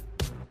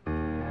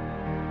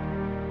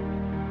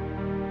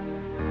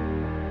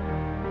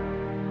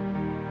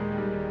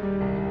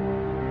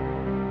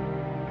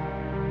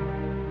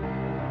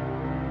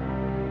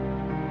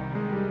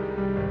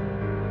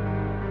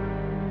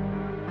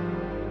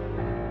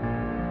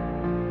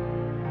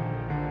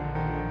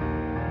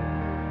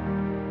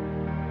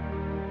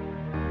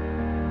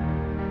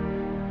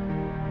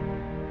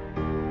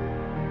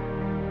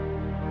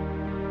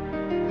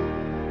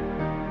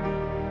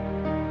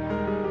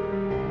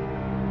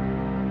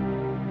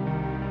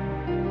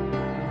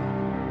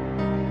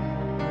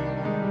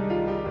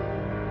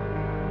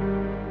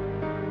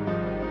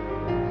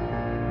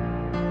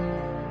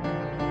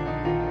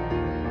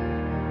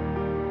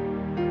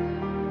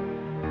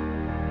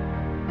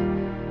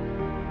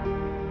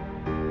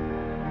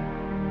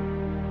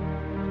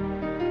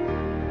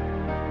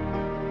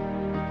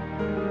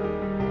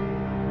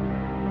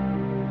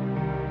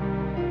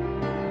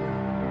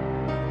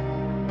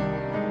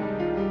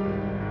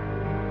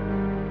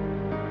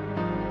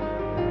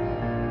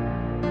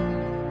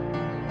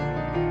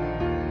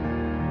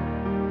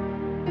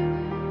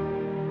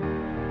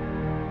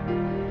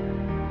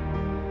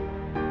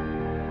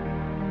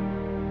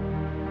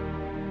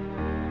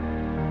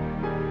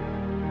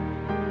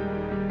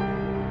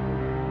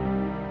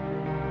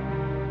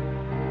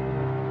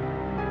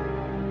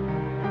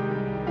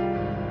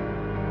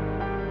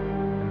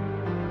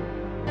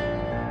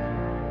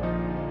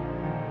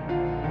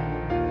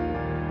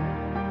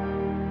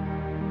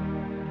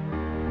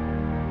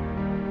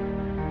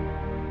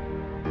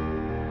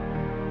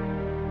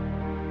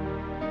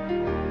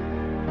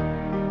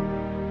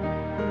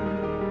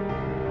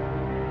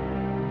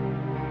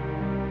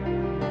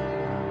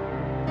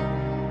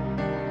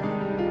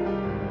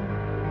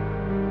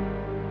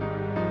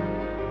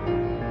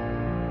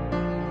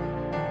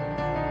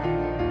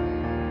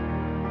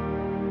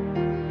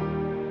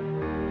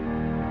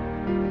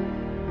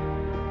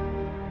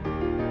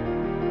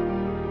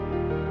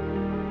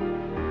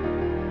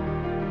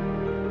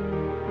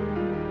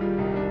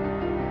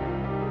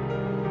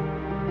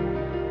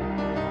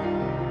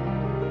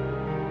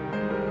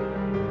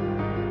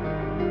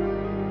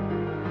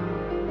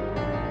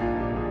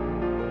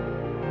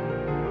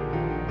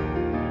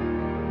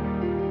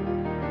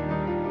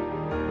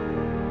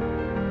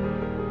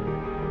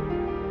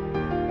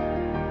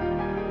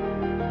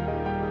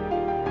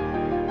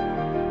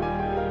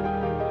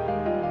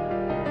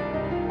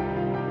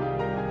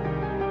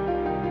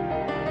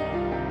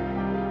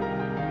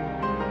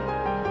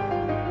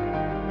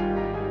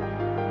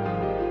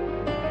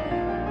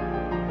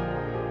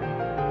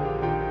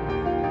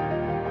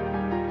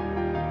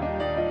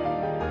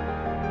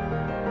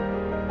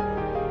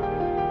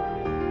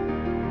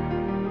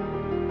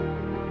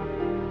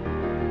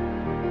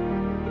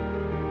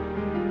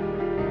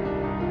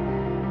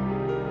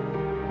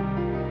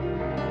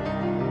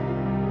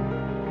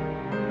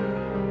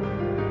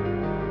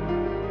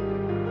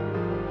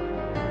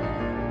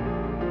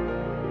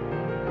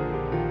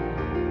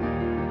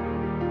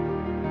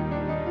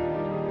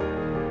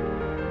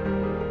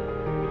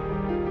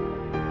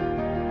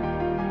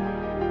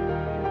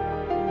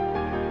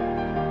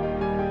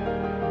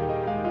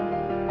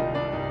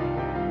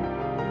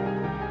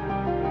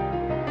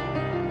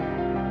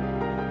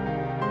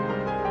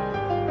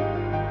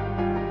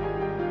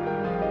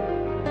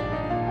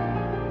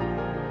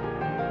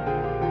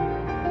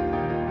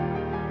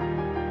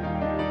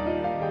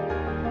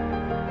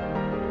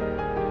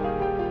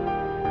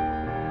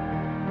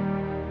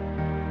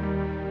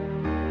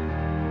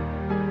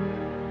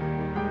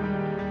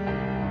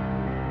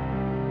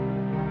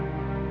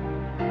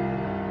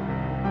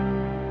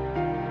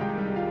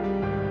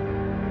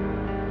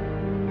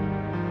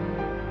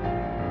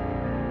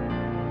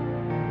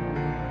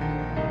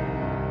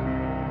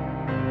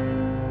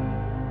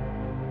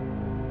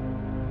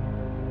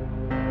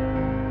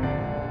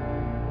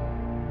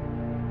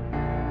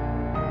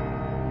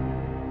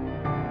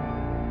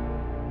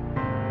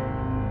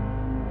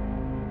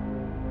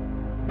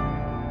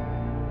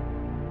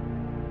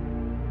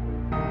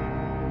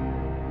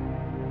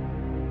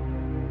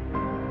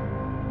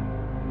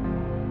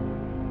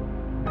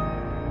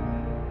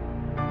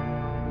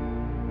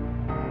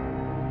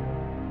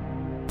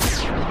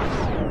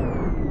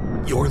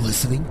 You're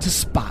listening to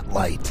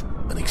Spotlight,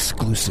 an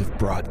exclusive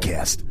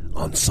broadcast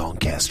on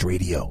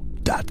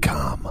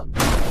songcastradio.com.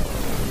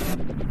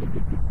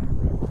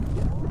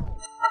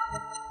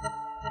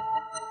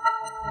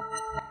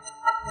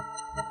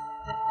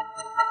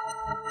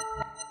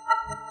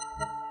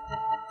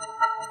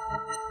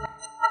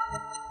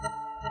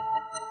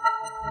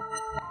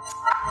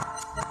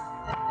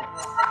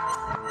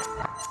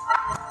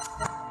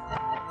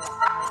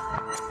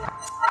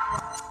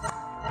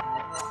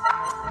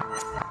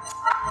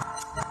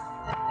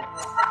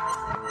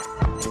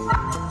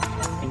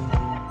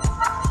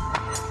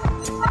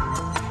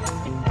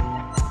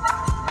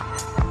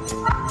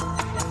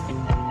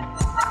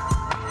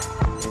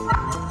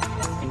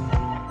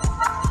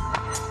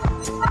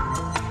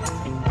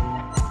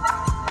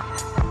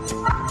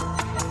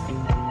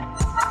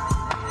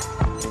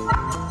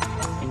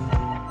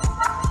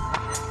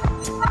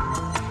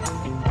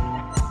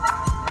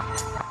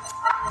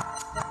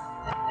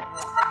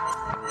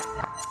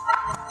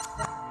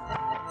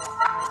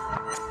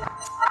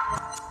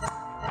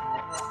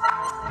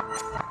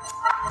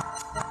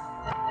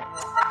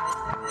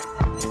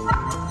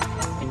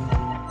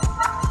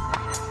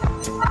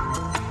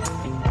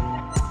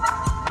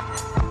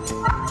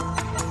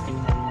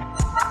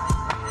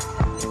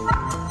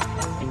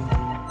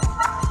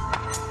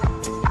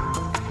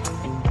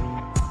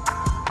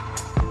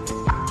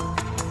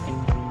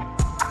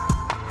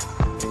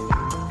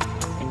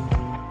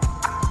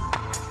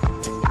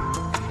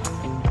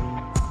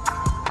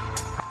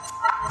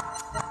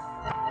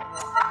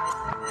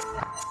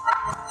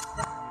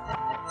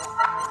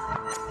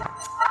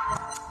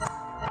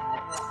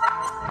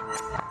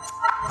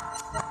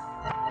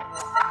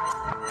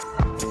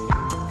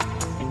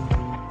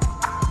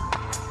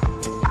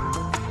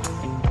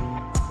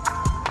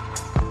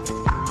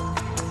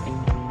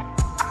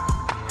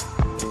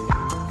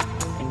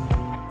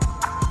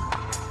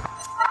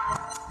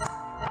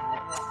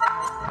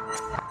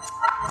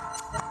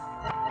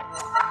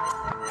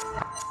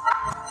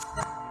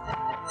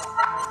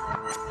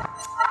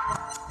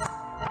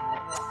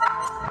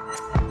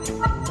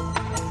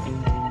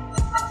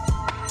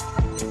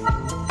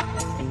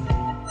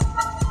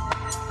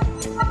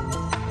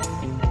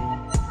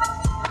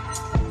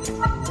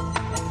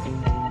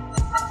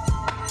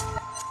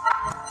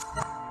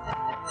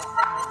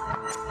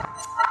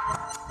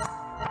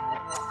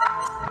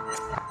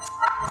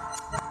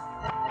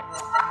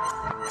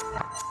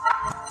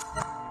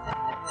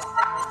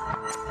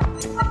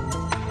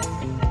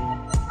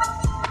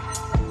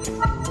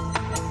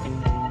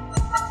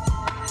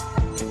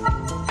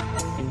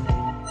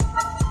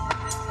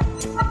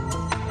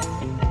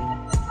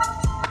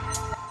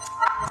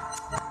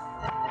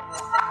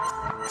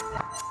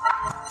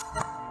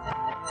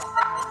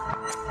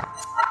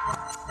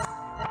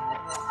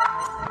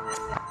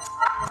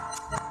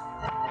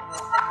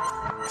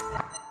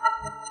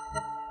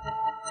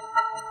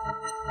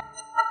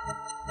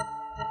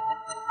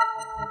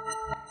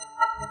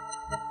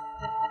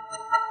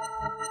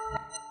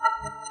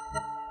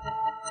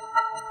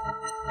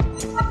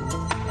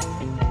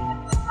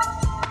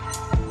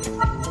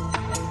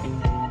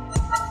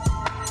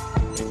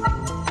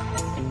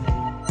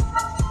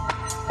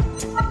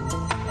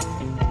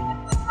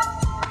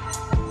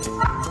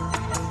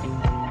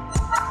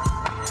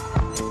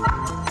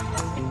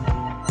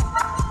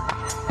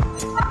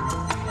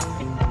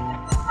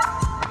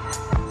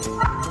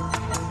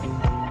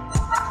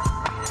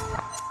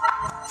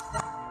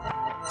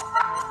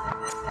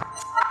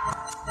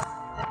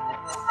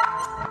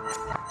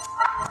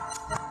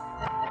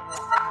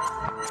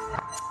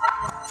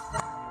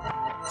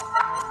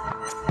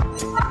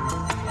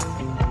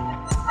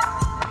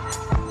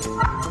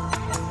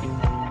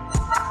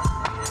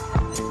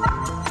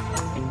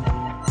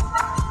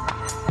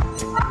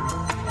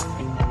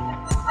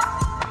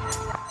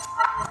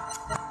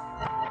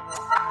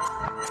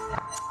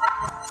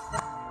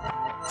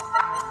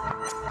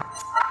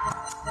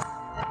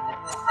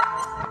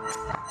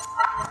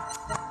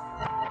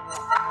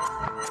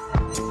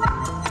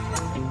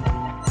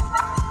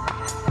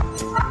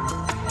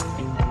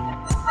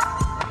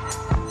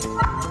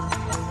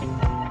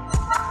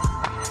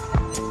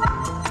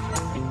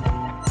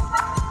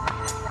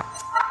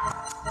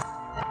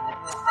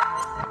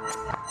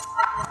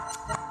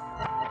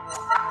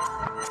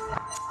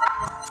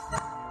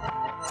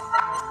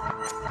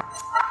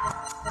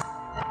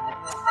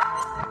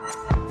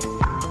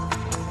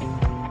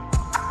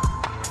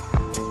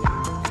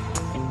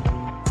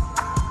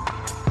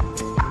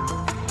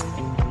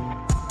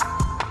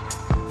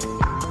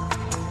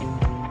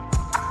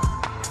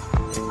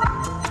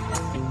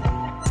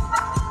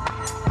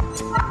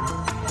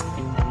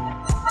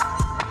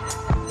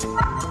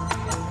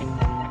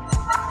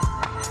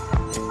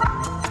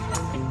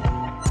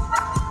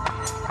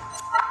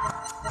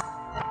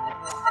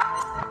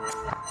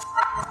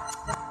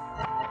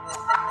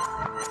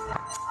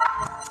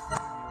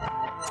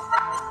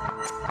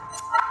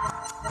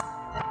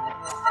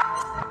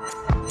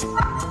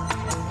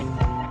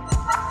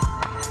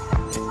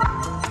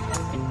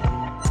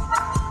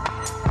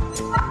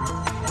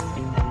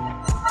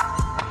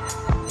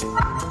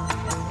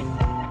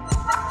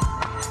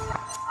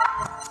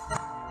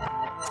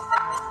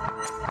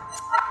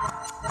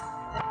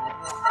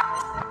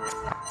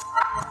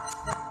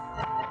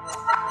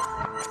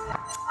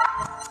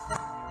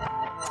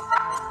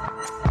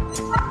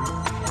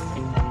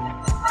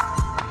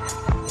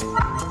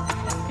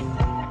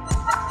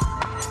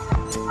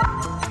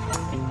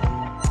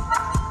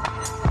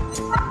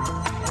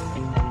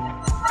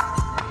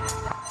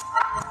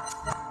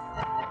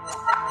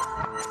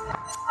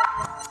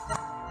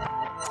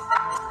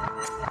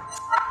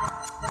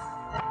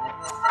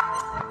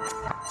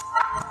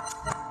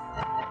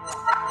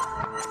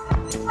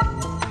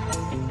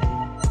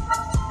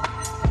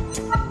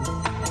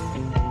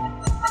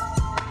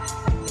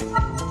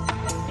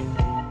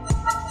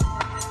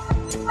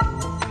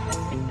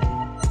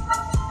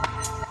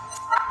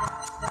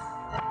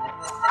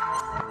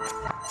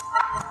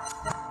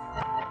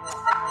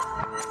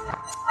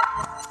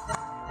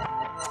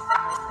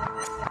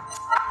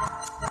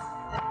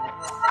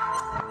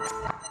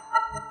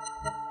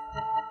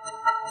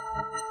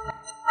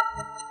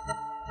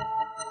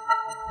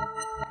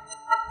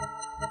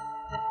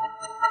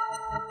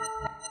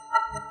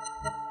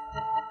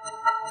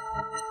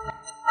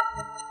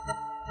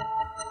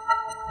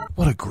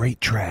 What a great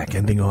track,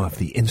 ending off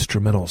the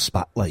instrumental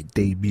Spotlight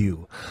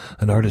debut.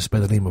 An artist by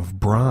the name of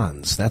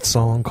Bronz. That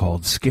song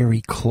called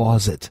Scary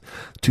Closet,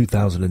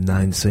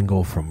 2009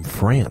 single from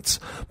France.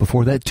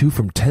 Before that, two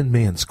from 10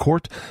 Man's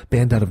Court,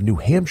 band out of New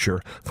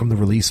Hampshire, from the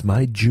release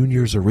My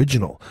Junior's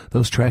Original.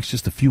 Those tracks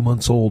just a few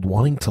months old,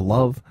 Wanting to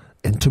Love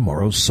and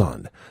Tomorrow's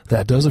Sun.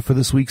 That does it for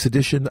this week's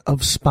edition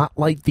of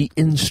Spotlight, the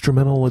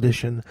instrumental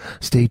edition.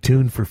 Stay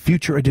tuned for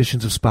future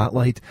editions of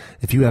Spotlight.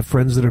 If you have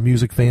friends that are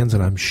music fans,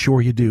 and I'm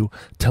sure you do,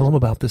 tell them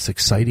about this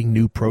exciting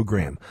new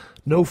program.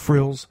 No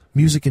frills,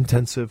 music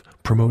intensive,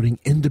 promoting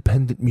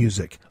independent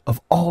music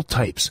of all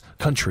types: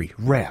 country,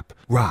 rap,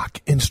 rock,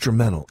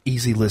 instrumental,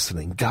 easy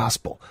listening,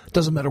 gospel.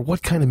 Doesn't matter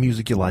what kind of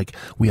music you like,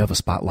 we have a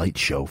Spotlight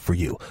show for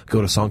you. Go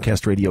to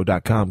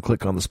songcastradio.com,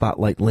 click on the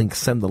Spotlight link,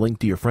 send the link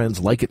to your friends,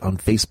 like it on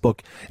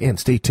Facebook, and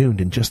stay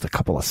tuned. In just a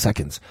couple of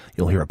seconds,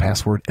 you'll hear a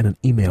password and an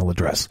email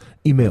address.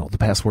 Email the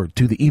password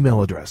to the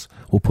email address.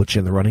 We'll put you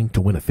in the running to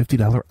win a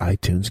 $50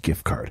 iTunes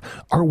gift card.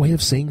 Our way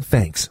of saying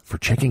thanks for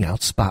checking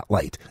out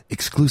Spotlight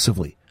exclusively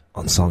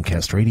on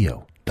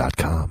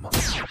songcastradio.com.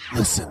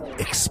 Listen,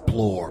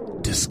 explore,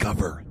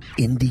 discover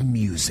indie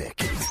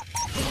music.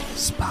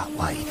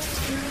 Spotlight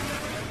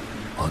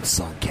on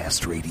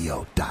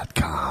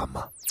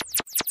songcastradio.com.